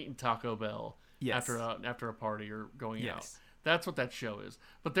hell, eating Taco Bell after a party or going out. That's what that show is.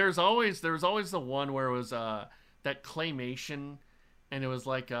 But there was always the one where it was that claymation, and it was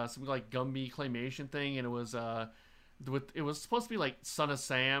like something like Gumby claymation thing, and it was supposed to be like Son of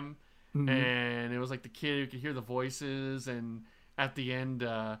Sam, and it was like the kid who could hear the voices, and at the end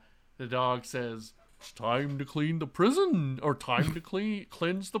the dog says, "It's time to clean the prison," or "time to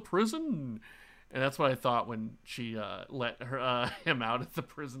cleanse the prison," and that's what I thought when she let him out of the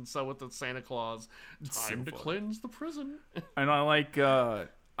prison cell with the Santa Claus. Time to cleanse the prison. And I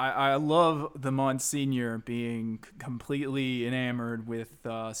I love the Monsignor being completely enamored with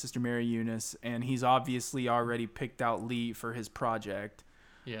Sister Mary Eunice, and he's obviously already picked out Lee for his project.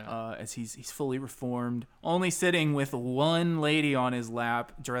 Yeah. As he's fully reformed, only sitting with one lady on his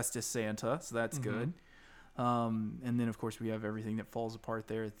lap dressed as Santa, so that's good. And then of course we have everything that falls apart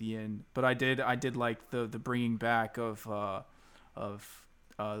there at the end. But I did like the bringing back of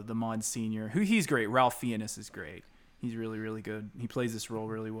the Monsignor, who he's great. Ralph Fiennes is great. He's really, really good. He plays this role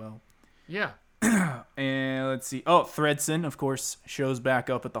really well. Yeah. And let's see. Oh, Thredson, of course, shows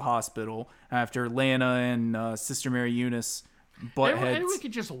back up at the hospital after Lana and Sister Mary Eunice butt heads. Anyone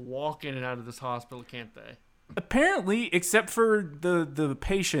could just walk in and out of this hospital, can't they? Apparently, except for the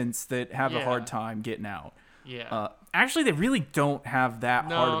patients that have a Yeah. hard time getting out. Yeah. Actually, they really don't have that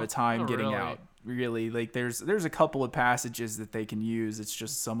No, hard of a time not getting really. out. Really, like there's a couple of passages that they can use. It's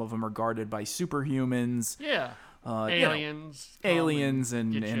just some of them are guarded by superhumans, Yeah. aliens,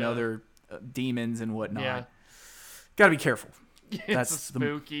 and other demons and whatnot. Yeah. Got to be careful. It's That's a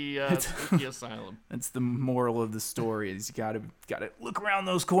spooky asylum. That's the moral of the story. Is you gotta look around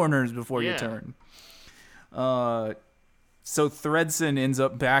those corners before you Yeah. turn. So Thredson ends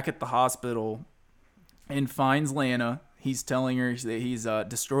up back at the hospital and finds Lana. He's telling her that he's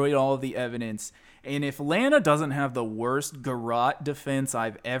destroyed all of the evidence. And if Lana doesn't have the worst garrote defense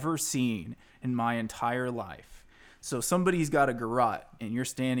I've ever seen in my entire life. So somebody's got a garrote and you're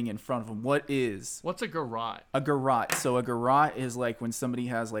standing in front of them. What's a garrote? A garrote? So a garrote is like when somebody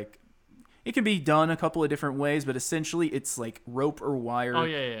has like, it can be done a couple of different ways, but essentially it's like rope or wire Oh,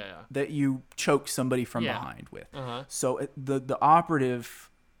 yeah. that you choke somebody from Yeah. behind with. Uh-huh. So the operative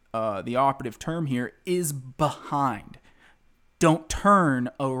term here is behind. Don't turn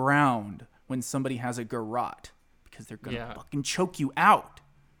around when somebody has a garrote because they're going to fucking choke you out.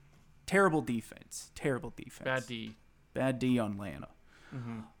 Terrible defense. Bad D on Lana.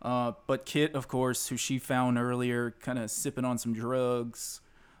 But Kit, of course, who she found earlier, kind of sipping on some drugs,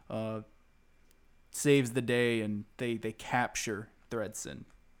 saves the day, and they capture Thredson.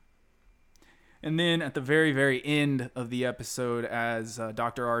 And then at the very, very end of the episode, as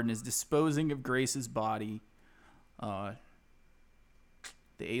Dr. Arden is disposing of Grace's body, the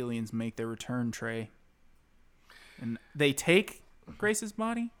aliens make their return tray. And they take Grace's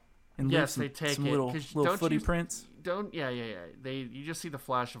body and leave Yes, they take some it. little 'Cause footy prints. Yeah. You just see the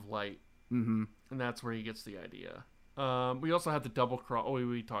flash of light, and that's where he gets the idea. We also had the double cross. Oh,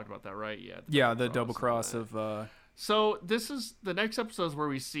 we talked about that, right? Yeah. The double cross of. So this is the next episode is where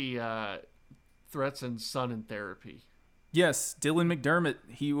we see Thredson's son in therapy. Yes, Dylan McDermott.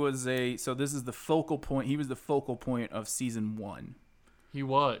 This is the focal point. He was the focal point of season 1. He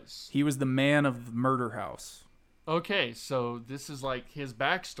was. He was the man of the murder house. Okay, so this is like his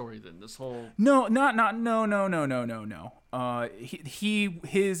backstory then. This whole No.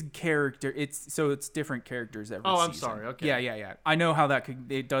 His character. It's different characters every season. Oh, I'm sorry. Okay. Yeah. I know how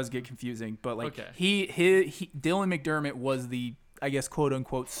it does get confusing, but like Okay. he Dylan McDermott was the, I guess, quote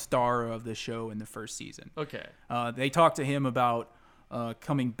unquote star of the show in the first season. Okay. They talked to him about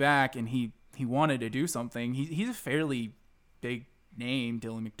coming back, and he wanted to do something. He's a fairly big name,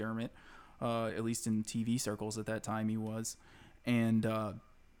 Dylan McDermott. At least in TV circles at that time he was, and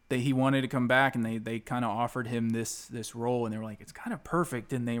he wanted to come back, and they kind of offered him this role, and they were like, it's kind of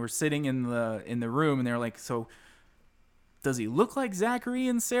perfect. And they were sitting in the room, and they were like, so does he look like Zachary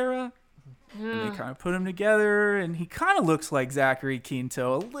and Sarah? And they kind of put him together, and he kind of looks like Zachary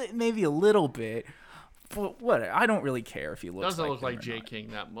Quinto, maybe a little bit. But what? I don't really care if he looks. Doesn't like look like him or Jay not.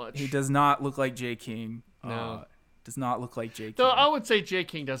 King that much. He does not look like Jay King. No. Does not look like Jay King. Though I would say Jay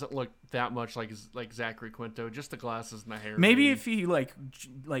King doesn't look that much like Zachary Quinto, just the glasses and the hair. Maybe if he so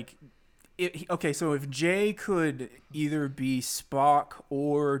if Jay could either be Spock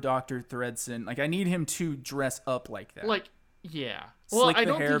or Dr. Thredson, like I need him to dress up like that. Yeah. Slick I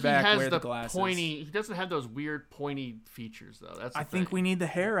the don't hair think back, he has wear the the glasses. pointy. He doesn't have those weird pointy features though. That's the I think thing. we need the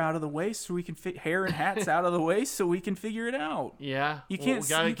hair out of the way so we can fit hair and hats out of the way so we can figure it out. Yeah. You can't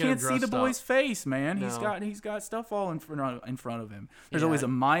see the boy's face, man. No. He's got stuff all in front of him. There's Yeah. always a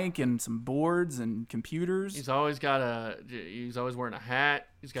mic and some boards and computers. He's always wearing a hat.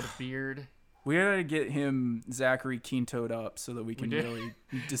 He's got a beard. We gotta get him Zachary Quinto'd up so that we can really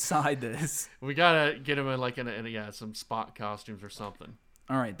decide this. We gotta get him in some Spot costumes or something.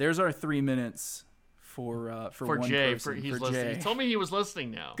 All right, there's our 3 minutes for one Jay. person, He's for listening. Jay. He told me he was listening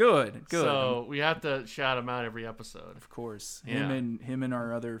now. Good. So we have to shout him out every episode. Of course, Yeah. him and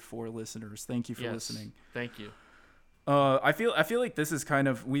our other 4 listeners. Thank you for listening. Thank you. I feel like this is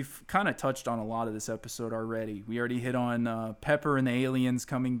we've kind of touched on a lot of this episode already. We already hit on Pepper and the aliens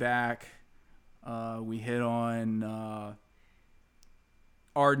coming back. We hit on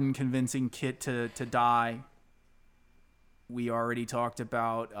Arden convincing Kit to die. We already talked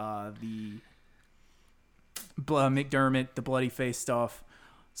about the McDermott, the bloody face stuff.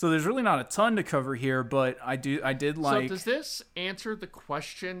 So there's really not a ton to cover here, but I did like. So does this answer the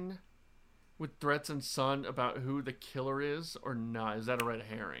question with Threats and Son about who the killer is, or not? Is that a red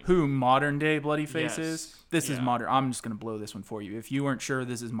herring? Who modern day bloody face Yes. is? This is Yeah. modern. I'm just gonna blow this one for you. If you weren't sure,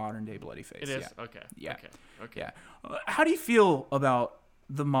 this is modern day bloody face. It is? Yeah. Okay. Yeah. Okay. Yeah. How do you feel about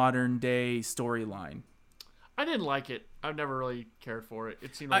the modern day storyline? I didn't like it. I've never really cared for it.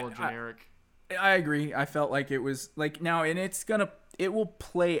 It seemed a little generic. I agree. I felt like it was like now, and it will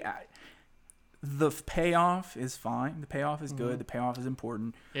play at. The payoff is fine. The payoff is good. The payoff is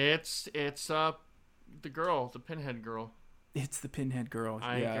important. It's the girl, the Pinhead girl. It's the Pinhead girl.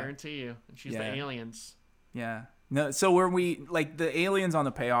 I yeah. guarantee you. And she's the aliens. Yeah. No. So where we like the aliens on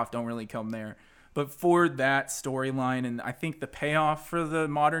the payoff don't really come there, but for that storyline, and I think the payoff for the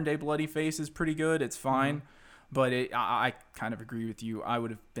modern day bloody face is pretty good. It's fine, but I kind of agree with you. I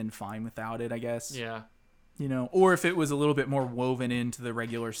would have been fine without it, I guess. Yeah. You know, or if it was a little bit more woven into the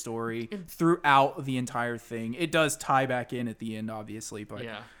regular story throughout the entire thing. It does tie back in at the end, obviously, but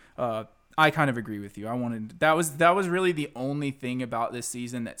Yeah. I kind of agree with you. That was really the only thing about this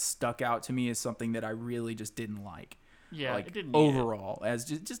season that stuck out to me as something that I really just didn't like. Yeah. Like It didn't need overall, as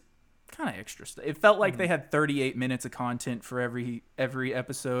just kind of extra stuff. It felt like they had 38 minutes of content for every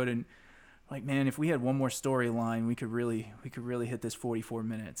episode, and like, man, if we had one more storyline, we could really hit this 44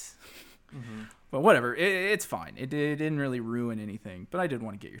 minutes. But whatever, it's fine. It didn't really ruin anything, but I did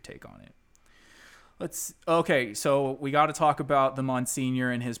want to get your take on it. Okay, so we got to talk about the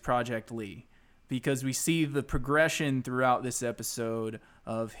Monsignor and his Project Lee, because we see the progression throughout this episode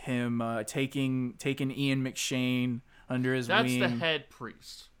of him taking Ian McShane under his wing. That's the head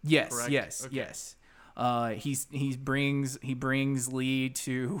priest. Yes, correct? yes, Okay. yes. He brings Lee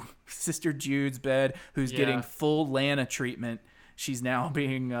to Sister Jude's bed, who's getting full Lana treatment. She's now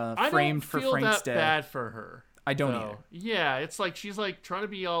being framed for Frank's I don't feel that death. bad for her. I don't though. either. Yeah, it's like she's like trying to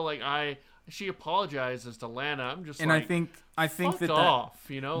be all like she apologizes to Lana. I'm just And like, I think fuck that off,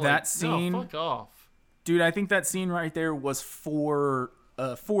 you know, that like, scene, no, fuck off. dude. I think that scene right there was for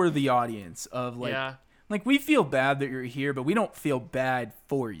the audience of like we feel bad that you're here, but we don't feel bad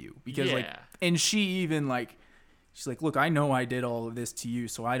for you because and she even she's like, look, I know I did all of this to you,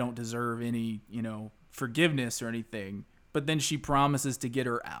 so I don't deserve any forgiveness or anything. But then she promises to get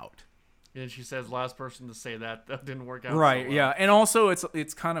her out. And she says, last person to say that didn't work out. Right, so well. yeah. And also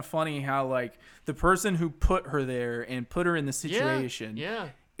it's kind of funny how the person who put her there and put her in the situation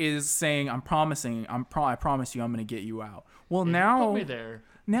is saying, I promise you I'm going to get you out. Well, Put me there.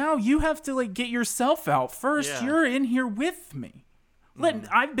 Now you have to get yourself out first. Yeah. You're in here with me.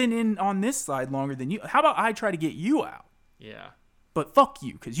 I've been in on this side longer than you. How about I try to get you out? Yeah. But fuck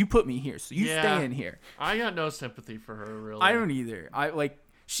you, because you put me here, so you stay in here. I got no sympathy for her, really. I don't either.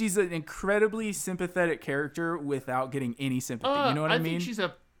 She's an incredibly sympathetic character without getting any sympathy. You know what I mean? I think she's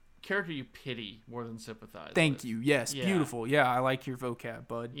a character you pity more than sympathize Thank with. you. Yes, Yeah. beautiful. Yeah, I like your vocab,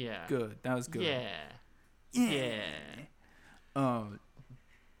 bud. Yeah. Good. That was good. Yeah. Yeah.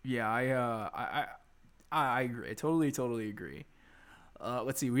 I agree. I totally agree.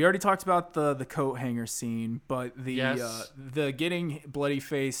 Let's see. We already talked about the coat hanger scene, but the getting Bloody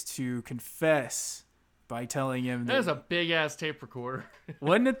Face to confess by telling him that is a big ass tape recorder.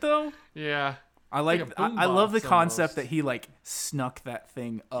 Wasn't it though? Yeah. I a love the boombox concept almost. that he snuck that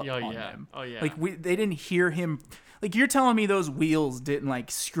thing up on them. Oh yeah. They didn't hear him. You're telling me those wheels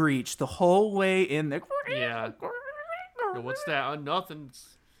didn't screech the whole way in there. Yeah. What's that? Nothing.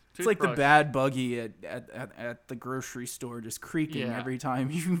 It's like the bad buggy at the grocery store, just creaking every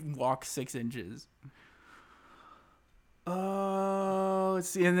time you walk 6 inches. Let's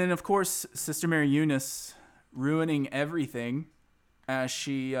see. And then, of course, Sister Mary Eunice ruining everything as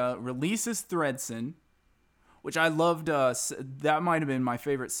she releases Thredson, which I loved. That might have been my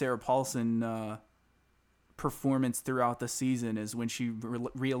favorite Sarah Paulson performance throughout the season, is when she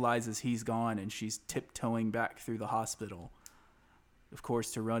realizes he's gone and she's tiptoeing back through the hospital. Of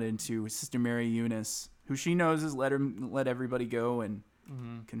course, to run into Sister Mary Eunice, who she knows has let everybody go, and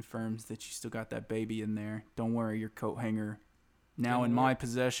confirms that she still got that baby in there. Don't worry, your coat hanger, now in my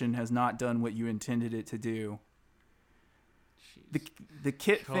possession, has not done what you intended it to do. The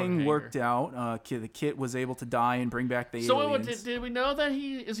kit thing worked out. The kit was able to die and bring back the aliens. So did we know that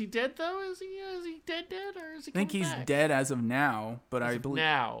is he dead though? Is he dead or is he? I think he's back? dead as of now, but I believe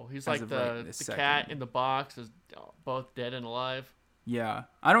now he's like the cat in the box is both dead and alive. Yeah,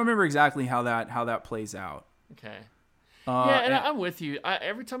 I don't remember exactly how that plays out. Okay. And I'm with you.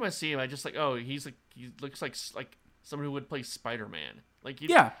 Every time I see him, I just he looks like someone who would play Spider-Man. Like,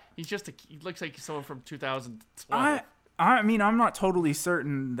 he's just he looks like someone from 2012. I mean, I'm not totally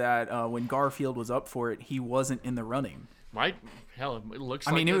certain that when Garfield was up for it, he wasn't in the running. Right? Hell, it looks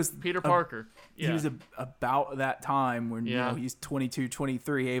I like mean, it was Peter Parker. Yeah. He was about that time when you know he's 22,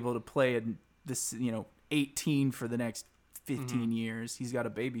 23, able to play at this 18 for the next 15 years. He's got a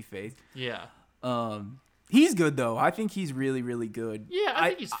baby face. Yeah. He's good though. I think he's really, really good. Yeah, I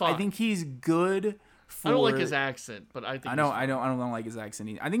think he's fine. I think he's good. I don't like his accent, but I think I don't like his accent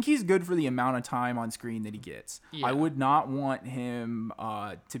either. I think he's good for the amount of time on screen that he gets. Yeah. I would not want him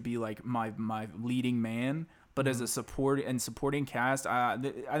to be like my leading man, but as a supporting cast, I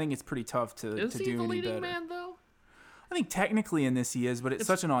think it's pretty tough to do any better. Is he the leading man though? I think technically in this he is, but it's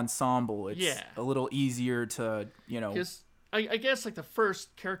such an ensemble. It's a little easier to Because I guess like the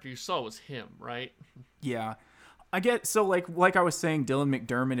first character you saw was him, right? Yeah, I get so like I was saying, Dylan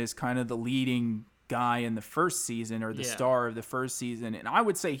McDermott is kind of the leading guy in the first season, or the star of the first season, and I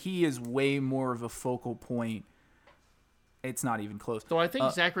would say he is way more of a focal point. It's not even close. So I think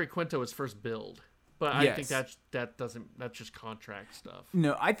Zachary Quinto was first billed, but I think that's just contract stuff.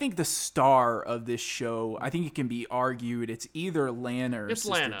 No, I think the star of this show, I think it can be argued it's either Lana or Sister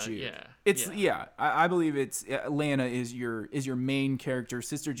Lana, Jude. I believe it's Lana is your main character.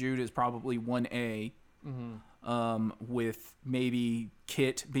 Sister Jude is probably 1A. With maybe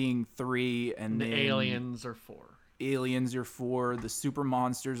Kit being 3, and the then aliens are 4. Aliens are 4. The super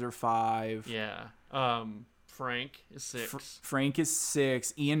monsters are 5. Yeah. Frank is 6. Frank is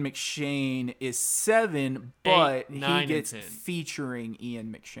 6. Ian McShane is 7, but 8, 9, he gets and 10. Featuring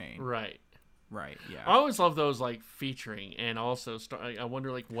Ian McShane. Right. Yeah. I always love those like featuring, and also I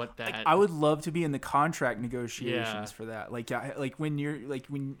wonder like what that. I would love to be in the contract negotiations for that. Like when you're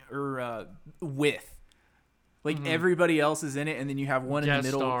with. Everybody else is in it, and then you have one in the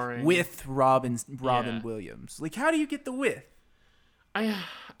middle starring. With Robin Williams. Like, how do you get the with? I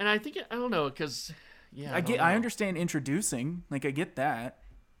don't know, because I understand introducing. Like, I get that.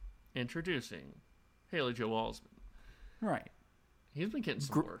 Introducing Haley Joel Osment. Right. He's been getting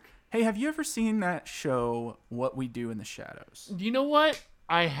some work. Hey, have you ever seen that show, What We Do in the Shadows? You know what?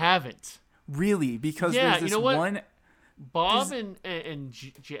 I haven't. Really? Because there's this one. Bob and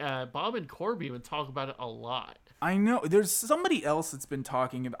Corby would talk about it a lot. I know. There's somebody else that's been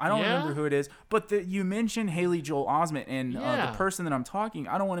talking about. I don't remember who it is, but you mentioned Haley Joel Osment, and the person that I'm talking.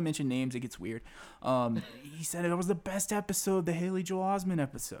 I don't want to mention names; it gets weird. He said it was the best episode, the Haley Joel Osment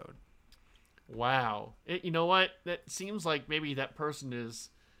episode. Wow. You know what? That seems like maybe that person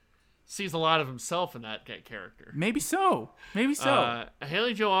sees a lot of himself in that character. Maybe so. Haley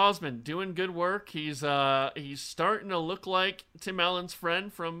Joel Osment doing good work. He's starting to look like Tim Allen's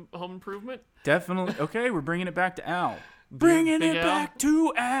friend from Home Improvement. Definitely. Okay, we're bringing it back to Al. Back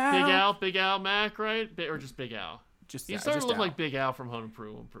to Al. Big Al Mac, right? Or just Big Al. He's starting to look like Big Al from Home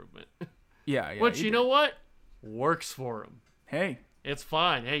Improvement. Yeah. Which, you know what? Works for him. Hey. It's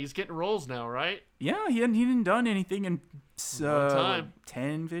fine. Hey, he's getting roles now, right? Yeah, he hadn't done anything in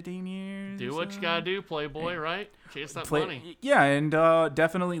 10, 15 years. Do what you gotta do, Playboy, right? Chase that money. Yeah, and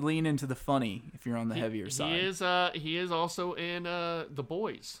definitely lean into the funny if you're on the heavier side. He is also in The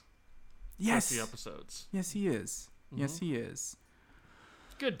Boys. Yes. For a few episodes. Yes, he is. Yes, he is.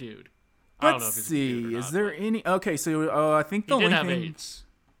 Good dude. Let's see. Is there any? Okay, so I think the only thing. He did have AIDS.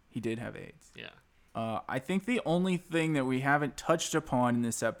 He did have AIDS. Yeah. I think the only thing that we haven't touched upon in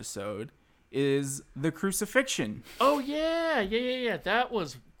this episode is the crucifixion. Oh yeah. That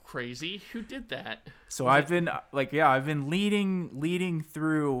was crazy. Who did that? So I've been leading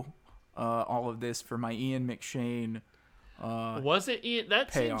through all of this for my Ian McShane. Was it Ian?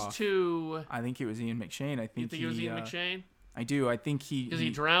 That payoff. Seems to. I think it was Ian McShane. You think it was Ian McShane? I do. I think because he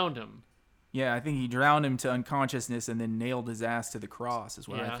drowned him. Yeah, I think he drowned him to unconsciousness and then nailed his ass to the cross. Is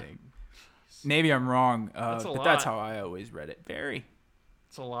what I think. Maybe I'm wrong, but that's how I always read it.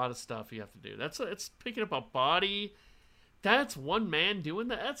 It's a lot of stuff you have to do. It's picking up a body. That's one man doing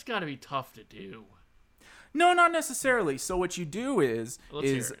that. That's got to be tough to do. No, not necessarily. So what you do is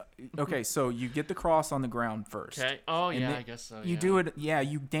okay. So you get the cross on the ground first. Okay. Oh yeah, I guess so. You do it. Yeah,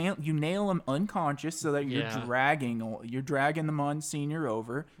 you nail him unconscious so that you're dragging the Monsignor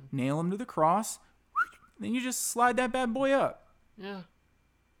over. Nail him to the cross. Then you just slide that bad boy up. Yeah.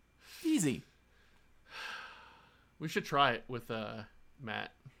 Easy. We should try it with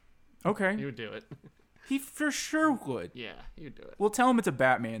Matt. Okay. He would do it. He for sure would. Yeah, he would do it. We'll tell him it's a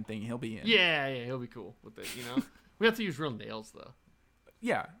Batman thing. He'll be in. Yeah, he'll be cool with it, We have to use real nails, though.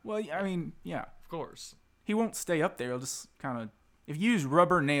 Yeah. Well, I mean, yeah. Of course. He won't stay up there. He'll just kind of... If you use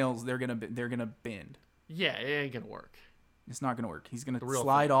rubber nails, they're gonna bend. Yeah, it ain't gonna work. It's not gonna work. He's gonna real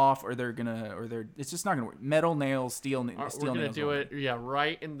slide thing. off, or it's just not gonna work. Metal nails, steel We're nails. gonna do it,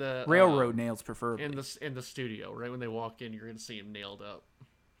 right in the Railroad nails, preferably. in the studio, right when they walk in. You're gonna see him nailed up.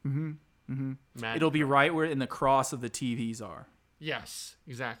 It'll be right where in the cross of the TVs are. Yes,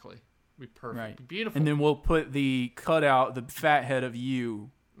 exactly. Be perfect. Right. Be beautiful. And then we'll put the cutout, the fat head of you.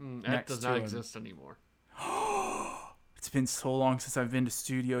 That next does to not him. exist anymore. It's been so long since I've been to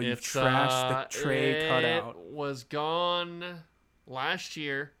studio. You've trashed the tray cutout. It was gone last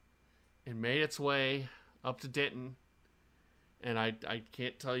year and made its way up to Denton, and I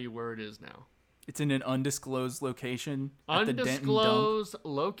can't tell you where it is now. It's in an undisclosed location. At the Denton dump. Undisclosed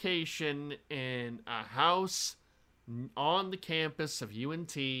location in a house on the campus of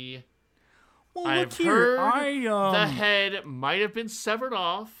UNT. Well, I've look here. heard the head might have been severed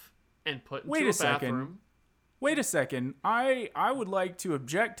off and put into a bathroom. Wait a second. I would like to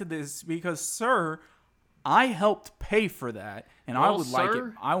object to this because, sir, I helped pay for that, and I would like it.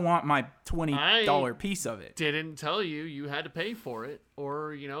 I want my $20 piece of it. Didn't tell you you had to pay for it,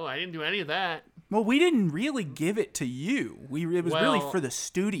 or I didn't do any of that. Well, we didn't really give it to you. It was really for the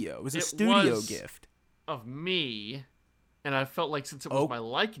studio. It was a studio gift of me, and I felt like since it was my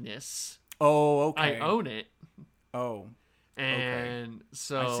likeness, okay, I own it. Oh. And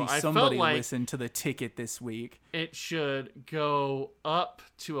so I see I somebody felt like listened to the ticket this week. It should go up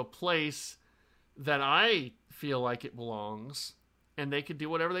to a place that I feel like it belongs, and they could do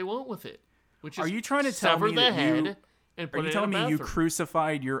whatever they want with it. Which is are you trying to tell me the that head and put are you it telling in a me you bathroom.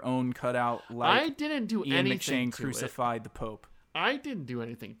 crucified your own cutout like I didn't do Ian anything McShane to crucified the Pope? I didn't do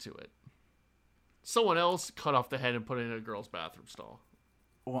anything to it. Someone else cut off the head and put it in a girl's bathroom stall.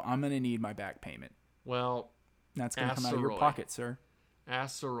 Well, I'm gonna need my back payment. Well, that's gonna come out Sir of your Roy. pocket, sir.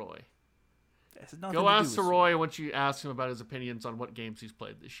 Ask Sir Roy. Go ask Sir Roy once you ask him about his opinions on what games he's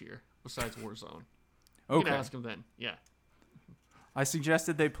played this year, besides Warzone. You can ask him then. Yeah. I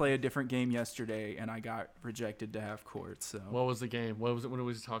suggested they play a different game yesterday, and I got rejected to half court. So what was the game? What was it? When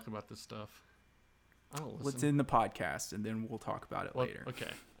was he talking about this stuff? I don't listen. What's in the podcast, and then we'll talk about it later.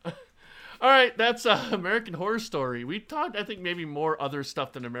 Okay. All right, that's American Horror Story. We talked, I think, maybe more other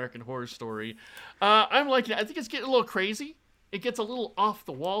stuff than American Horror Story. I'm liking it. I think it's getting a little crazy. It gets a little off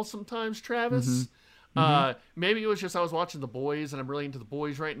the wall sometimes, Travis. Maybe it was just I was watching The Boys, and I'm really into The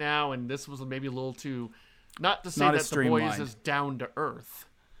Boys right now, and this was maybe a little too... Not to say that The Boys is down to earth.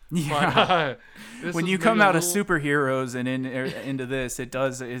 Yeah. But, when you come out of superheroes and into this,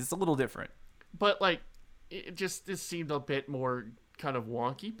 it's a little different. But, like, this seemed a bit more... kind of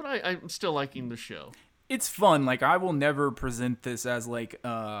wonky, but I'm still liking the show. It's fun. Like, I will never present this as like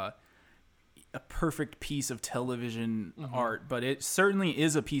a perfect piece of television art, but it certainly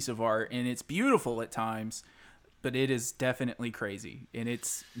is a piece of art, and it's beautiful at times, but it is definitely crazy, and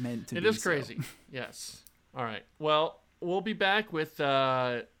it's meant to be. It is crazy. Yes. All right. Well, we'll be back with 3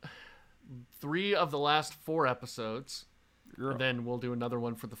 of the last 4 episodes, and then we'll do another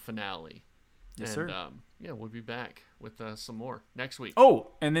one for the finale. Yes, and, sir. Yeah, we'll be back with some more next week.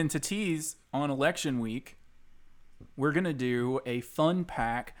 Oh, and then to tease, on election week, we're going to do a fun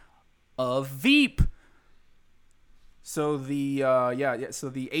pack of Veep. So the so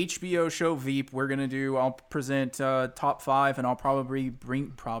the HBO show Veep, I'll present top 5, and I'll probably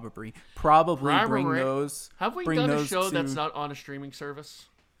bring those. Have we done a show that's not on a streaming service?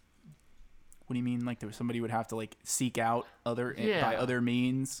 What do you mean? Like somebody would have to like seek out by other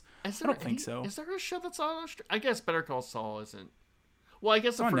means? I don't think so. Is there a show that's on? I guess Better Call Saul isn't. Well, I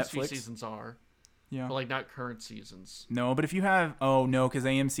guess the first few seasons are. Yeah. But like not current seasons. No, but if you have, because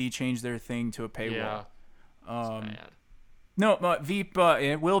AMC changed their thing to a paywall. Yeah. That's bad. No, but Veep,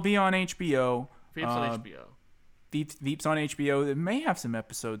 it will be on HBO. Veep's on HBO. Veep's on HBO. It may have some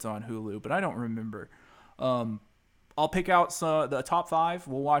episodes on Hulu, but I don't remember. I'll pick out the top 5.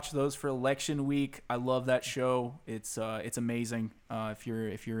 We'll watch those for election week. I love that show. It's amazing. If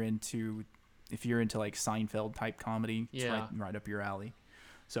you're into like Seinfeld type comedy, it's right up your alley.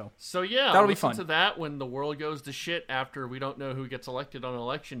 So yeah, that'll be fun. To that when the world goes to shit after we don't know who gets elected on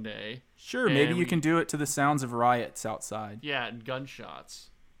election day. Sure, maybe you can do it to the sounds of riots outside. Yeah, and gunshots.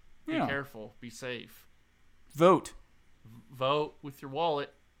 Be careful. Be safe. Vote. Vote with your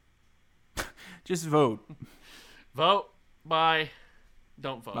wallet. Just vote. Vote. Bye.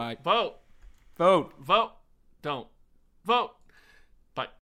 Don't vote. Bye. Vote. Vote. Vote. Don't. Vote.